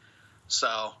happening.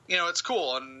 So, it's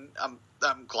cool, and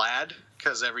I'm glad,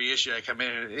 because every issue I come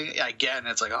in again,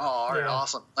 it's like, oh, all right,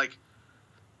 awesome. Like,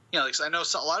 like I know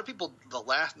a lot of people,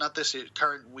 not this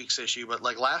current week's issue, but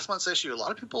like last month's issue, a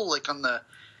lot of people like on the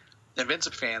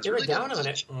Invincible fans they were really down on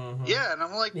it. Mm-hmm. Yeah, and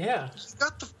I'm like,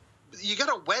 you got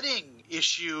a wedding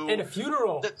issue and a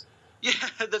funeral.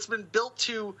 That's been built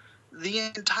to the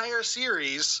entire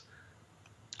series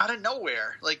out of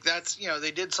nowhere. Like that's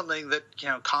they did something that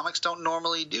comics don't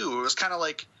normally do. It was kind of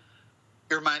like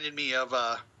it reminded me of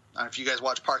I don't know if you guys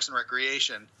watch Parks and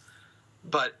Recreation,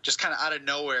 but just kind of out of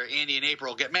nowhere, Andy and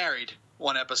April get married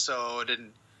one episode,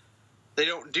 and they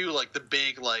don't do like the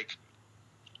big like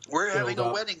we're having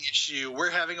a wedding issue, we're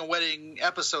having a wedding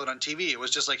episode on TV. It was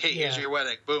just like, hey, here's your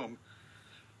wedding, boom.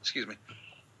 Excuse me.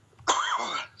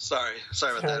 Sorry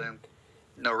about that. And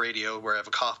no radio where I have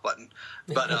a cough button,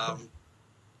 but I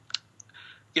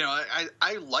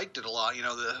liked it a lot.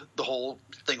 The whole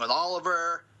thing with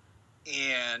Oliver,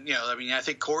 and I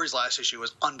think Corey's last issue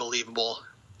was unbelievable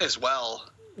as well.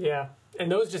 Yeah,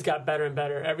 and those just got better and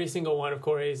better. Every single one of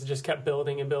Corey's just kept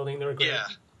building and building. They were great.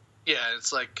 Yeah.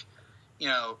 It's like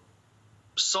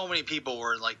so many people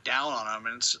were like down on him,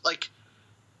 and it's like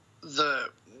the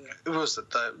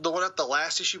one at the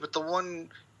last issue, but the one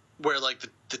where like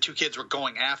the two kids were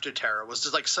going after Tara was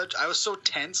just like I was so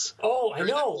tense. Oh, I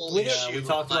know. We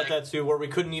talked about that too, where we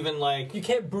couldn't even like you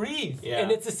can't breathe. Yeah.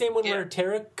 And it's the same one where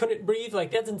Tara couldn't breathe.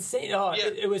 Like that's insane. Oh,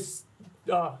 it was.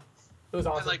 It was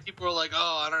awesome. And like people were like,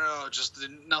 "Oh, I don't know, just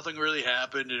nothing really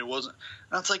happened," and it wasn't.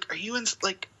 And it's like, are you in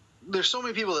like? There's so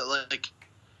many people that like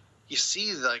you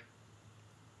see like,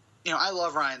 I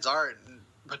love Ryan's art,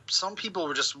 but some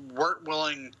people just weren't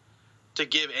willing to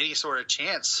give any sort of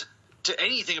chance to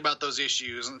anything about those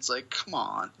issues, and it's like, come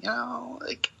on,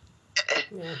 like.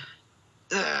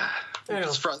 It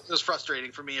was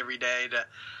frustrating for me every day to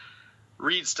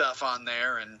read stuff on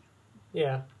there, and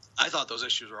I thought those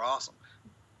issues were awesome.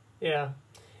 Yeah,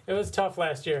 it was tough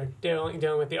last year dealing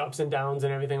with the ups and downs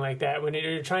and everything like that. When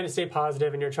you're trying to stay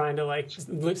positive and you're trying to like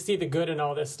see the good in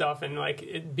all this stuff and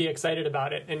like be excited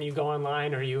about it, and you go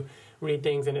online or you read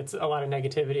things and it's a lot of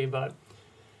negativity. But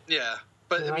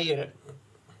I get it.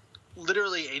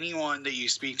 Literally anyone that you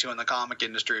speak to in the comic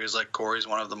industry is like, Corey's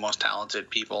one of the most talented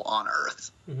people on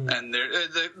earth, and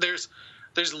there's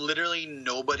literally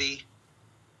nobody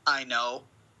I know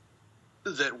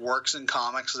that works in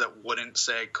comics that wouldn't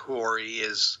say Corey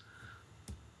is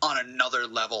on another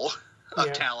level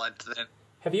of talent than.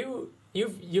 Have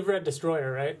you've read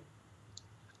Destroyer, right?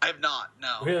 I have not.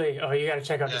 No. Really? Oh, you got to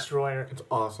check out Destroyer. It's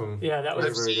awesome. Yeah, that was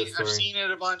a very good story. I've seen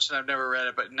it a bunch and I've never read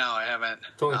it, but no, I haven't.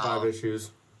 It's only 5 issues.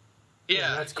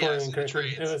 Yeah, that's Corey and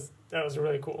Kirkman. That was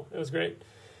really cool. It was great.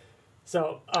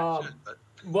 So,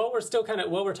 while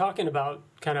we're talking about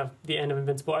kind of the end of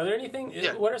Invincible, are there anything?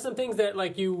 Yeah. What are some things that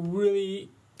like you really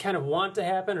kind of want to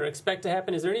happen or expect to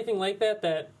happen? Is there anything like that?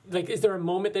 That like, is there a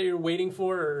moment that you're waiting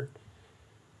for? Or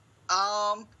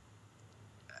I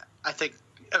think.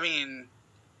 I mean,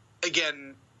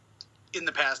 again, in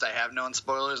the past I have known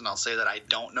spoilers, and I'll say that I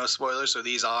don't know spoilers. So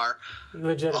these are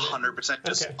 100%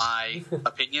 just my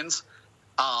opinions.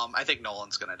 I think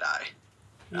Nolan's going to die.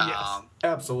 Yes.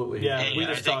 Absolutely. Yeah, we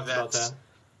just talked about that.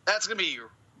 That's going to be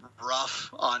rough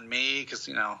on me because,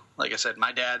 like I said,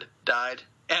 my dad died.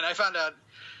 And I found out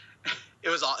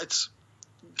it's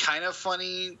kind of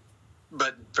funny,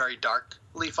 but very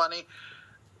darkly funny.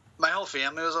 My whole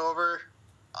family was over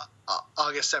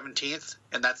August 17th,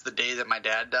 and that's the day that my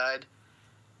dad died.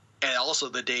 And also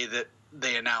the day that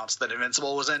they announced that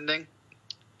Invincible was ending.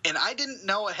 And I didn't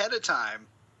know ahead of time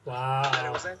that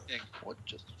it was ending. What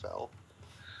just fell?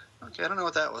 Okay, I don't know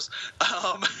what that was.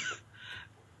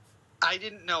 I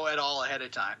didn't know at all ahead of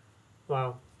time.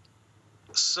 Wow.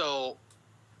 So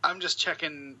I'm just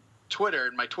checking Twitter,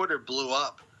 and my Twitter blew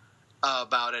up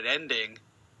about it ending.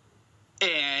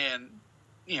 And,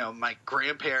 you know, my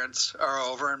grandparents are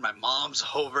over and my mom's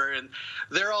over, and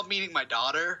they're all meeting my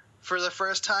daughter for the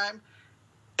first time.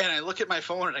 And I look at my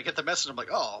phone and I get the message. I'm like,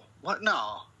 oh, what?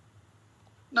 No,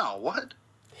 what?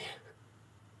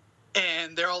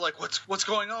 And they're all like, what's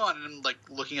going on? And I'm like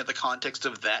looking at the context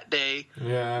of that day.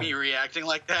 Yeah. Me reacting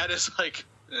like that is like,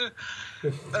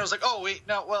 And I was like, oh, wait,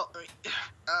 no, well,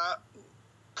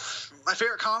 my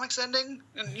favorite comics ending,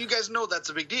 and you guys know that's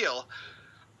a big deal.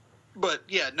 But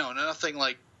yeah, no, nothing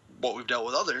like what we've dealt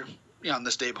with on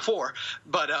this day before.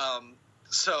 But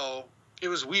so it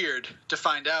was weird to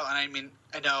find out. And I mean,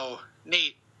 I know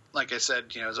Nate, like I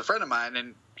said, you know, is a friend of mine,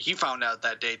 and he found out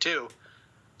that day too.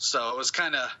 So it was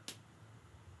kind of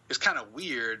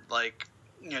weird, like,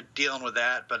 you know, dealing with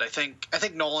that. But I think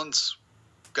Nolan's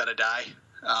got to die.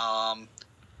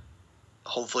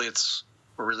 Hopefully it's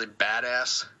a really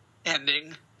badass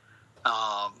ending.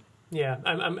 Yeah,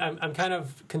 I'm kind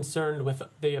of concerned with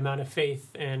the amount of faith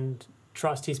and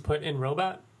trust he's put in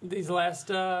Robot these last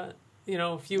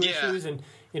few issues, and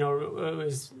it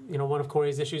was one of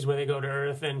Corey's issues where they go to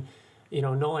Earth, and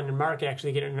Nolan and Mark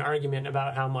actually get in an argument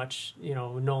about how much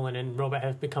Nolan and Robot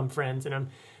have become friends, and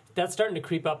that's starting to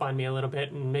creep up on me a little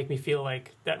bit and make me feel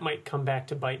like that might come back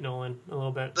to bite Nolan a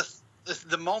little bit.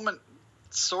 The moment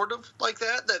sort of like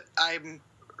that I'm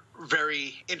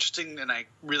very interesting, and I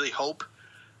really hope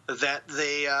that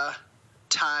they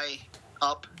tie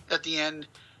up at the end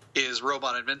is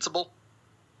Robot Invincible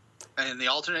in the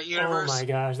alternate universe. Oh my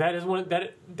gosh, that is one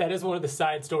of the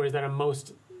side stories that I'm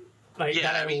most I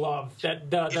love. That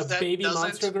the baby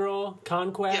monster girl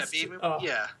conquest.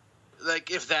 Yeah,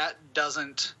 like if that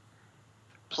doesn't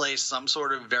play some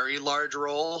sort of very large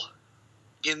role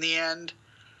in the end,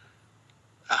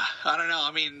 I don't know.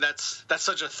 I mean, that's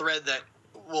such a thread that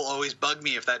will always bug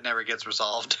me if that never gets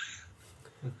resolved.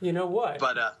 You know what?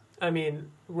 But I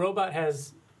mean, Robot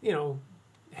has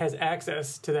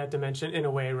access to that dimension in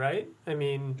a way, right? I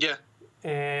mean, yeah.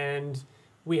 And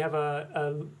we have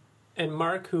and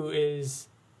Mark, who is,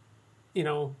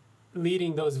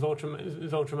 leading those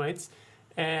Viltrumites,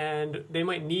 and they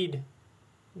might need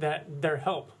their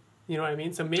help. You know what I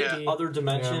mean? So maybe other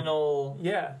dimensional.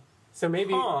 Yeah. So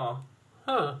maybe.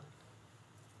 Huh.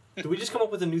 Did we just come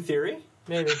up with a new theory?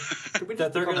 Maybe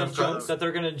that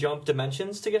they're gonna jump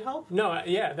dimensions to get help? No,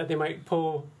 that they might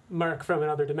pull Mark from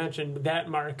another dimension, that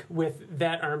Mark with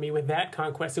that army, with that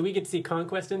Conquest, so we get to see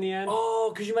Conquest in the end.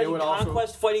 Oh, because you mentioned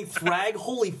Conquest fighting Thrag.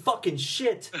 Holy fucking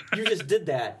shit! You just did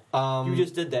that.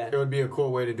 It would be a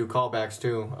cool way to do callbacks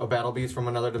too. A Battle Beast from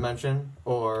another dimension,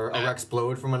 or a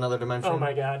Rexplode from another dimension. Oh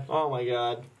my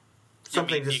god!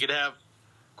 Something you could have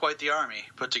quite the army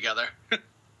put together.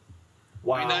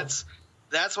 Wow. I mean,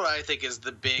 that's what I think is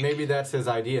the big... Maybe that's his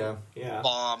idea.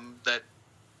 Bomb that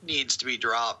needs to be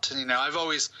dropped. I've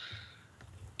always...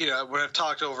 when I've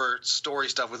talked over story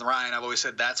stuff with Ryan, I've always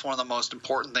said that's one of the most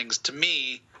important things to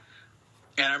me.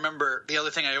 And I remember the other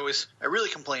thing I really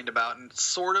complained about, and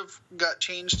sort of got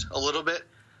changed a little bit,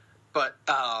 but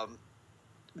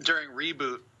during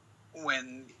Reboot,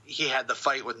 when he had the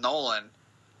fight with Nolan,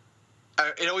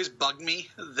 it always bugged me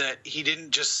that he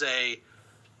didn't just say,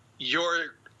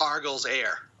 "You're Argyl's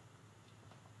heir."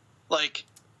 Like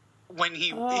when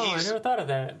I never thought of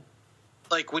that.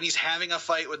 Like when he's having a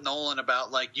fight with Nolan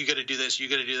about like, you got to do this, you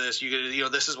got to do this, you got to,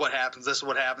 this is what happens, this is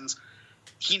what happens.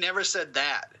 He never said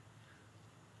that,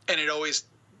 and it always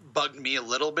bugged me a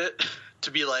little bit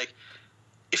to be like,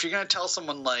 if you're gonna tell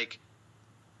someone like,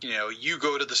 you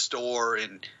go to the store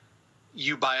and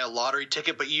you buy a lottery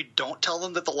ticket, but you don't tell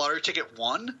them that the lottery ticket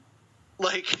won,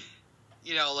 like,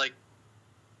 like.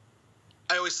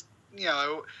 I always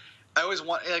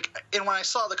want, like, and when I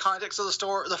saw the context of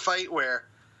the fight where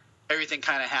everything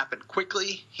kind of happened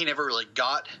quickly, he never really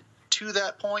got to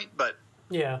that point, but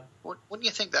yeah, wouldn't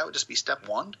you think that would just be step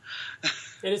one?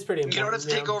 It is pretty important. You don't have to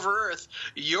take over Earth.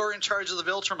 You're in charge of the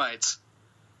Viltrumites.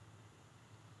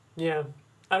 Yeah.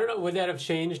 I don't know, would that have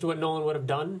changed what Nolan would have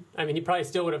done? I mean, he probably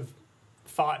still would have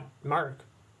fought Mark,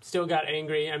 still got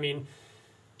angry. I mean...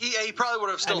 Yeah, he probably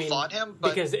would have still fought him.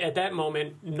 But... Because at that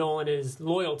moment, Nolan is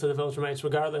loyal to the Viltrumites,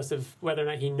 regardless of whether or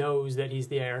not he knows that he's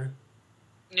the heir.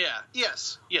 Yeah.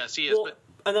 Yes, he is. Well,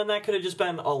 and then that could have just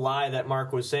been a lie that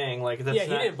Mark was saying. Like, that's he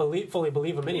didn't fully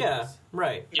believe him anyways. Yeah,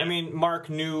 right. Yeah. I mean, Mark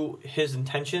knew his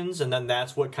intentions, and then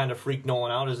that's what kind of freaked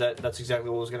Nolan out, is that's exactly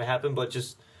what was going to happen. But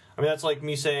just, I mean, that's like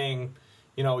me saying,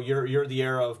 you're the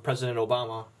heir of President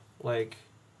Obama. Like,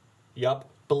 yup.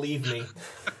 Believe me,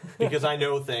 because I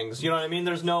know things. You know what I mean?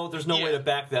 There's no way to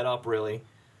back that up, really.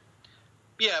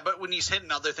 Yeah, but when he's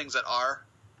hitting other things that are,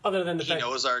 other than the he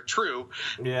knows are true.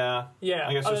 Yeah. Yeah.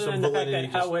 I guess Other there's some than the fact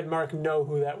validity. that how would Mark know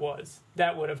who that was?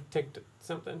 That would have ticked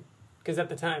something. Because at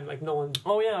the time, like Nolan.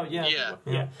 Oh yeah. Yeah, Yeah. you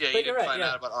But didn't you're right, find yeah.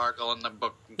 out about Argyle in the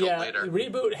book until Yeah, later.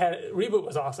 Reboot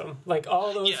was awesome. Like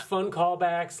all those fun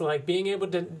callbacks, like being able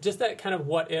to just that kind of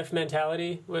what if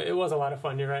mentality. It was a lot of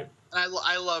fun. You're right. And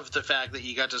I love the fact that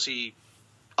you got to see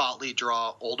Otley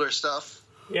draw older stuff.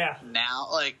 Yeah. Now,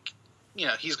 like,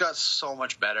 he's got so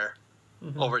much better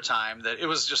over time that it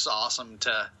was just awesome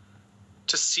to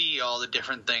see all the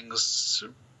different things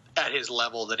at his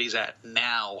level that he's at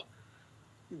now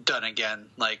done again.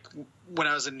 Like when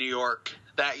I was in New York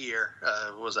that year,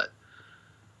 what was that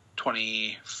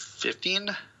 2015?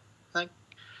 I think.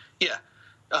 Yeah.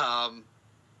 When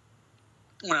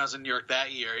I was in New York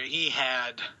that year,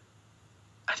 I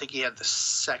think he had the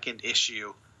second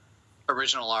issue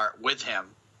original art with him.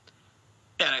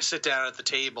 And I sit down at the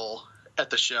table at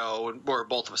the show, where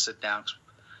both of us sit down,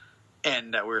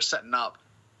 and we were setting up,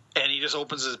 and he just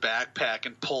opens his backpack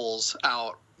and pulls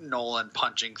out Nolan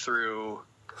punching through.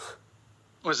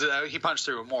 He punched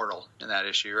through Immortal in that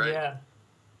issue, right? Yeah.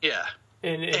 Yeah.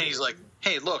 And he's like,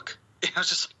 "Hey, look!" And I was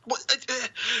just, "What?"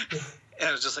 And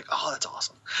I was just like, "Oh, that's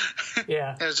awesome."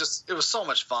 Yeah. It was so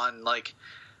much fun. Like,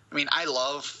 I mean, I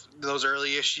love those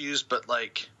early issues, but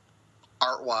like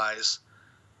art wise,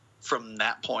 from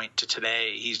that point to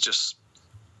today, he's just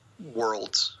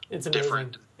worlds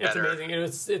different. It's amazing.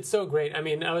 It's so great. I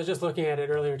mean, I was just looking at it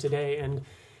earlier today, and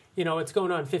it's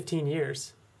going on 15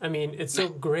 years. I mean, it's so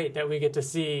great that we get to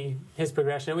see his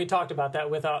progression. And we talked about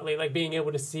that with Otley, like being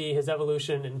able to see his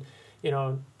evolution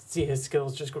and see his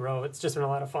skills just grow. It's just been a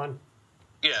lot of fun.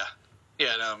 Yeah.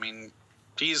 No, I mean,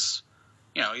 he's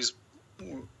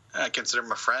I consider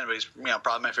him a friend, but he's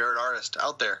probably my favorite artist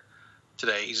out there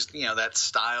today. He's that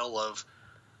style of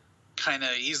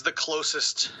he's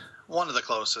one of the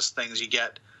closest things you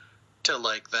get to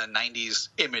like the 90s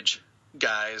Image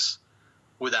guys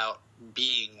without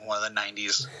being one of the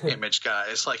 90s Image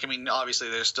guys. Like, I mean, obviously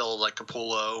there's still like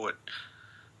Capullo and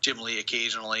Jim Lee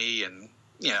occasionally, and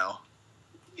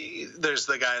there's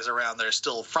the guys around that are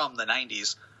still from the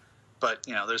 90s, but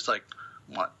there's like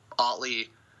Otley,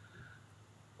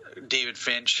 David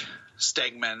Finch,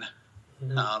 Stegman.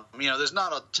 There's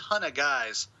not a ton of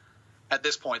guys at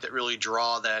this point that really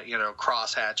draw that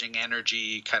cross-hatching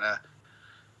energy, kind of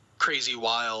crazy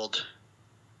wild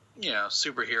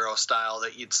superhero style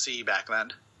that you'd see back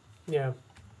then. Yeah.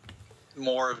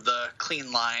 More of the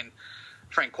clean line,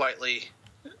 Frank Whiteley,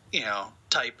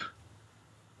 type,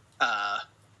 not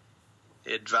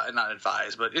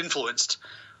advised, but influenced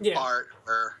art,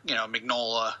 or,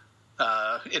 Mignola,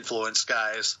 influenced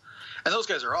guys. And those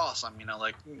guys are awesome,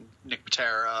 like Nick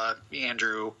Patera,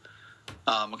 Andrew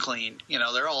McLean.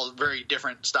 They're all very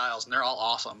different styles, and they're all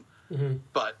awesome. Mm-hmm.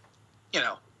 But,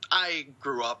 I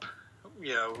grew up,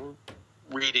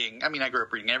 reading. I mean, I grew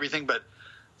up reading everything, but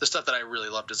the stuff that I really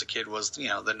loved as a kid was, the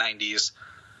 90s.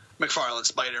 McFarlane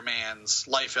Spider-Mans,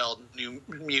 Liefeld, New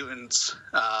Mutants,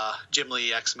 Jim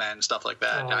Lee, X-Men, stuff like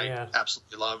that. I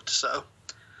absolutely loved. So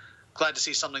glad to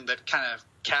see something that kind of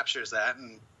captures that.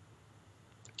 And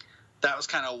that was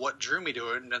kind of what drew me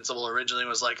to it. Invincible originally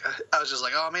was like, I was just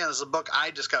like, oh man, this is a book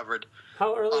I discovered.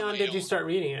 How early on did you start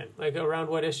reading it? Like around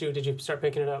what issue did you start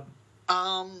picking it up?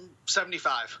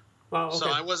 75. Wow. Okay. So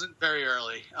I wasn't very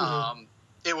early. Mm-hmm.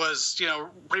 It was,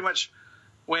 pretty much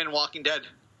when Walking Dead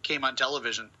came on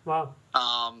television. Wow.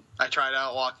 I tried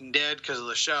out Walking Dead because of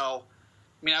the show.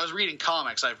 I mean, I was reading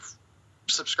comics. I've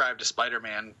subscribed to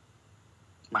Spider-Man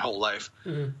my whole life.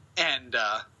 Mm-hmm. And,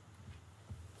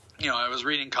 I was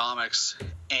reading comics,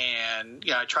 and,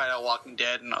 I tried out Walking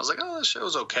Dead, and I was like, oh, this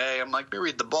show's okay. I'm like, let me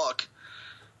read the book.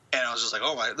 And I was just like,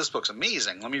 oh, this book's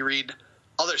amazing. Let me read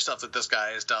other stuff that this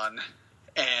guy has done.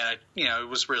 And, it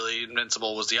was really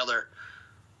Invincible was the other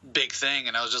big thing,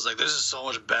 and I was just like, this is so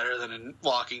much better than in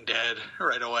Walking Dead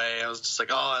right away. I was just like,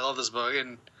 oh, I love this book.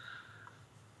 And,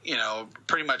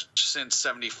 pretty much since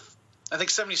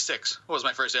 76 was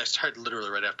my first day. I started literally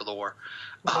right after the war.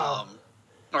 Wow.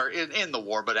 Or in the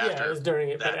war, but after. Yeah, it was during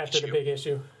it, but after the big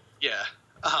issue. Yeah.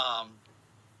 That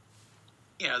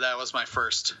was my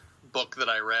first book that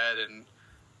I read, and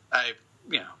I,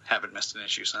 haven't missed an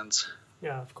issue since.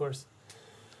 Yeah, of course.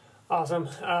 Awesome.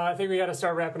 I think we got to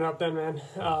start wrapping up then, man.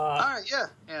 All right,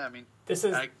 yeah. I mean,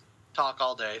 I talk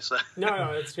all day, so.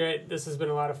 No, it's great. This has been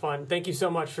a lot of fun. Thank you so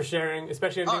much for sharing,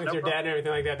 especially everything with your dad and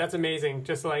everything like that. That's amazing.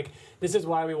 Just like, this is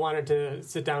why we wanted to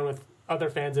sit down with other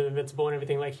fans of Invincible and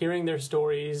everything, like hearing their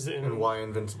stories. And why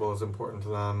Invincible is important to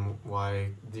them, why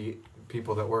the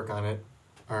people that work on it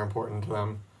are important to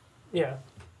them. Yeah.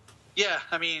 Yeah,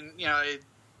 I mean,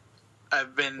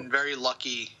 I've been very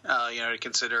lucky, to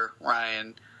consider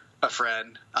Ryan a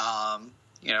friend.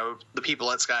 The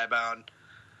people at Skybound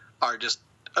are just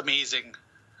amazing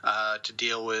to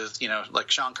deal with.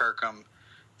 Like Sean Kirkham,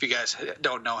 if you guys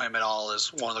don't know him at all,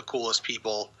 is one of the coolest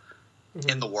people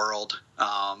in the world.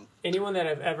 Anyone that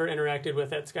I've ever interacted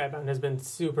with at Skybound has been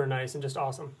super nice and just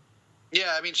awesome.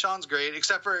 Yeah, I mean, Sean's great,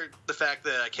 except for the fact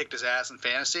that I kicked his ass in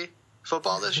fantasy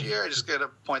football this year. I just got to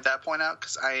point out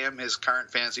because I am his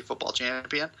current fantasy football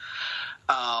champion.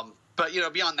 But,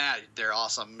 beyond that, they're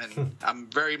awesome. And I'm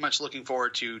very much looking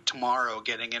forward to tomorrow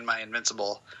getting in my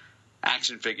Invincible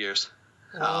action figures.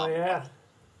 Oh, yeah.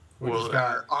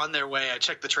 Are on their way. I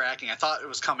checked the tracking. I thought it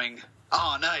was coming.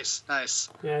 Oh, nice.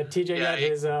 Yeah, TJ got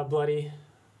his bloody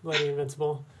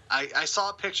Invincible. I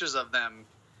saw pictures of them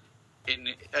in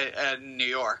New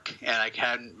York, and I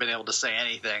hadn't been able to say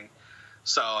anything.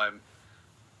 So I'm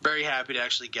very happy to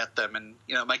actually get them. And,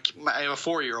 I have a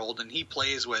 4-year-old, and he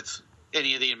plays with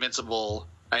any of the Invincible.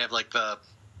 I have, like, the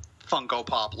Funko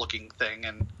Pop-looking thing,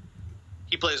 and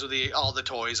he plays with all the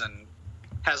toys and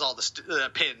has all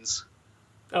the pins.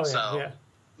 Oh, yeah, so yeah.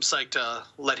 I'm psyched to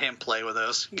let him play with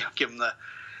those. Give him the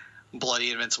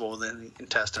bloody Invincible within the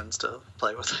intestines to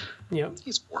play with. Yep.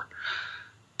 He's 4.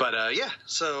 But,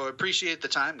 so appreciate the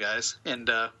time, guys. And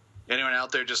anyone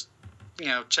out there, just,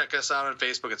 check us out on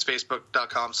Facebook. It's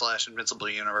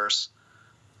facebook.com/InvincibleUniverse.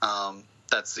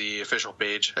 That's the official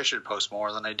page. I should post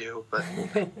more than I do, but...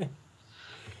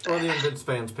 Or the Invince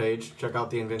Fans page. Check out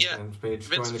the Invince Fans page.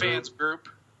 Invince Fans group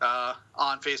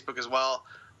on Facebook as well.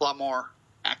 A lot more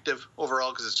active overall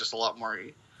because it's just a lot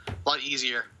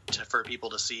easier for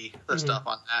people to see the stuff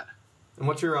on that. And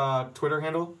what's your Twitter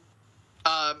handle?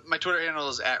 My Twitter handle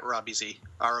is @RobbieZ,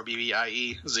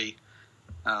 ROBBIEZ.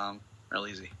 Real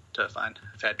easy to find.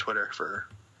 I've had Twitter for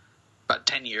about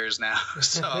 10 years now,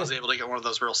 so I was able to get one of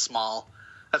those real small.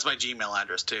 That's my Gmail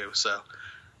address too, so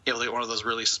able to get one of those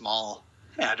really small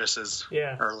addresses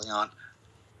early on.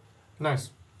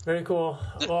 Nice. Very cool.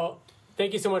 Well,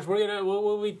 thank you so much.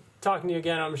 We'll be talking to you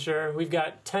again, I'm sure. We've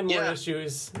got 10 more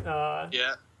issues. So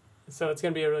it's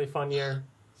going to be a really fun year.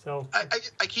 So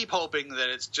I keep hoping that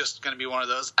it's just going to be one of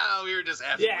those, we were just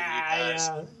effing with you guys.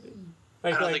 Yeah. I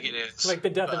don't think it is. Like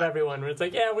the death of everyone, where it's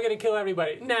like, we're going to kill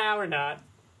everybody. Nah, we're not.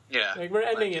 Yeah. Like, we're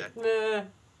ending it. Nah.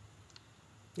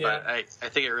 Yeah. But I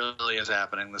think it really is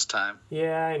happening this time.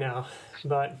 Yeah, I know.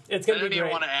 But it's going to be great. I didn't even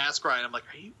want to ask Ryan. I'm like,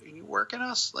 are you working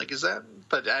us? Like, is that?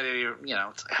 But I didn't even,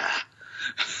 it's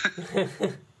like,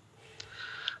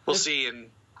 We'll see in,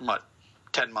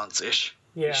 10 months-ish.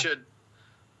 Yeah. I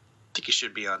think he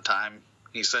should be on time.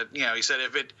 He said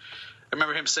if it, I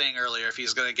remember him saying earlier, if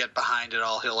he's going to get behind it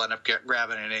all, he'll end up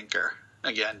grabbing an inker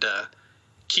again to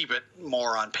keep it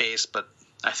more on pace. But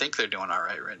I think they're doing all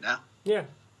right now. Yeah.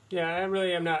 Yeah, I don't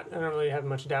really have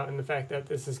much doubt in the fact that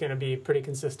this is going to be pretty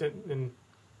consistent and,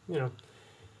 going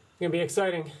to be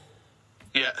exciting.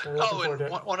 Yeah. And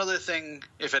one other thing,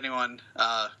 if anyone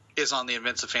is on the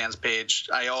Invincible Fans page,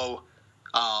 I owe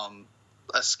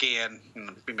a scan.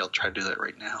 Maybe I'll try to do that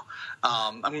right now.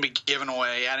 I'm going to be giving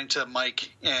away, adding to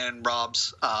Mike and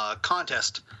Rob's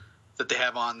contest that they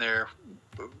have on there.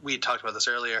 We talked about this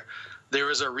earlier. There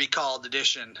was a recalled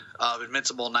edition of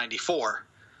Invincible 94.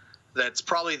 That's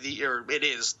probably it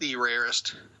is the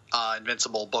rarest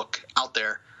Invincible book out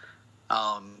there.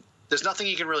 There's nothing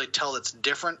you can really tell that's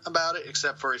different about it,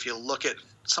 except for if you look at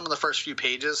some of the first few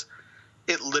pages,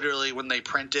 it literally, when they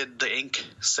printed, the ink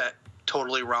set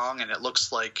totally wrong, and it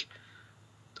looks like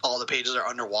all the pages are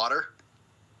underwater.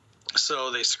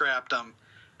 So they scrapped them,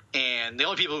 and the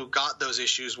only people who got those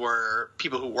issues were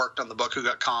people who worked on the book who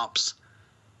got comps,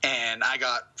 and I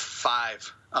got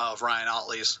 5 of Ryan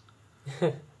Otley's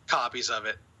copies of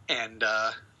it, and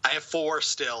I have 4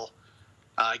 still.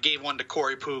 I gave one to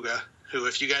Corey Puga, who,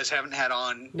 if you guys haven't had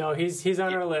on... No, he's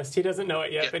on our list. He doesn't know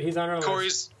it yet, but he's on our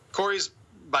list. Corey's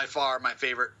by far my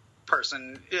favorite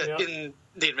person in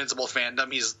the Invincible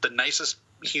fandom. He's the nicest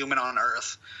human on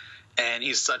earth, and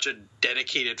he's such a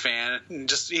dedicated fan. And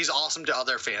he's awesome to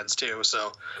other fans, too.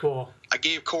 So cool. I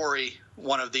gave Corey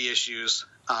one of the issues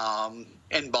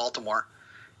in Baltimore,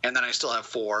 and then I still have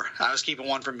 4. I was keeping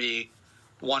one for me,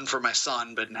 one for my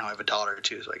son, but now I have a daughter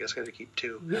too, so I guess I got to keep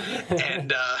 2.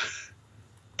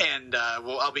 and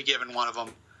I'll be giving one of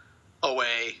them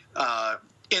away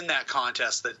in that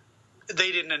contest that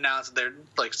they didn't announce. They're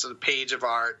like some page of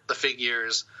art, the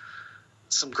figures,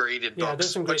 some graded books,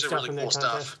 there's some great which is really cool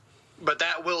stuff. But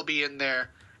that will be in there.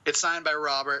 It's signed by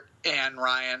Robert and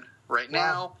Ryan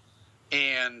now,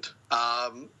 and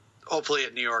hopefully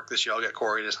at New York this year I'll get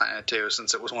Corey to sign it too,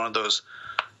 since it was one of those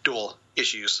dual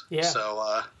issues. Yeah.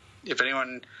 So if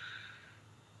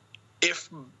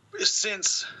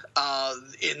since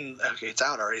it's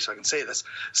out already, so I can say this.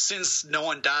 Since no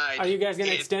one died, are you guys going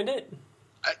to extend it?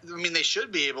 I mean, they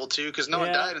should be able to, because no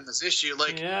one died in this issue.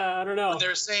 Like, I don't know. When they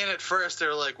were saying it first, they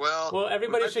were like, "Well,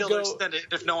 everybody should go extend it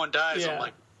if no one dies." Yeah. I'm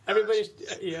like, everybody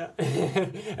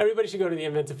should go to the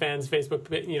Invincible Fans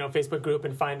Facebook group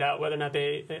and find out whether or not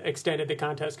they extended the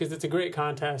contest, because it's a great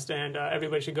contest and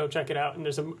everybody should go check it out. And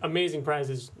there's some amazing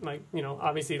prizes, like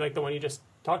obviously like the one you just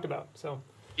talked about. So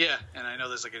yeah, and I know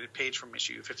there's like a page from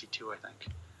issue 52, I think.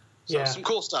 So some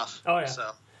cool stuff. Oh yeah.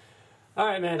 So. All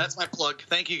right, man. That's my plug.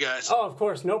 Thank you, guys. Oh, of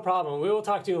course. No problem. We will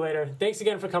talk to you later. Thanks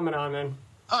again for coming on, man.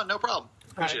 Oh, no problem.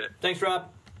 Appreciate it. Thanks, Rob.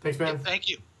 Thanks, man. Yeah, thank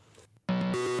you.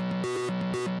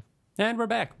 And we're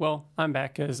back. Well, I'm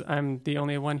back because I'm the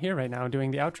only one here right now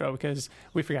doing the outro because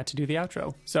we forgot to do the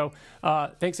outro. So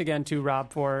thanks again to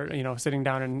Rob for sitting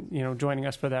down and joining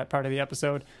us for that part of the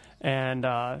episode. And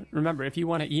remember, if you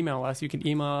want to email us, you can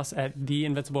email us at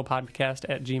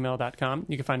theinvinciblepodcast@gmail.com.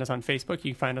 You can find us on Facebook.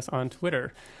 You can find us on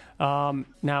Twitter.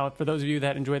 Now, for those of you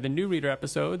that enjoy the New Reader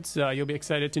episodes, you'll be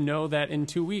excited to know that in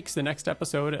 2 weeks, the next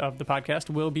episode of the podcast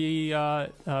will be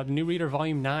the New Reader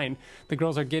Volume 9. The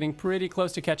girls are getting pretty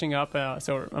close to catching up,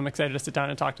 so I'm excited to sit down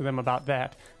and talk to them about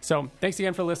that. So thanks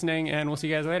again for listening, and we'll see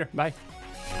you guys later. Bye.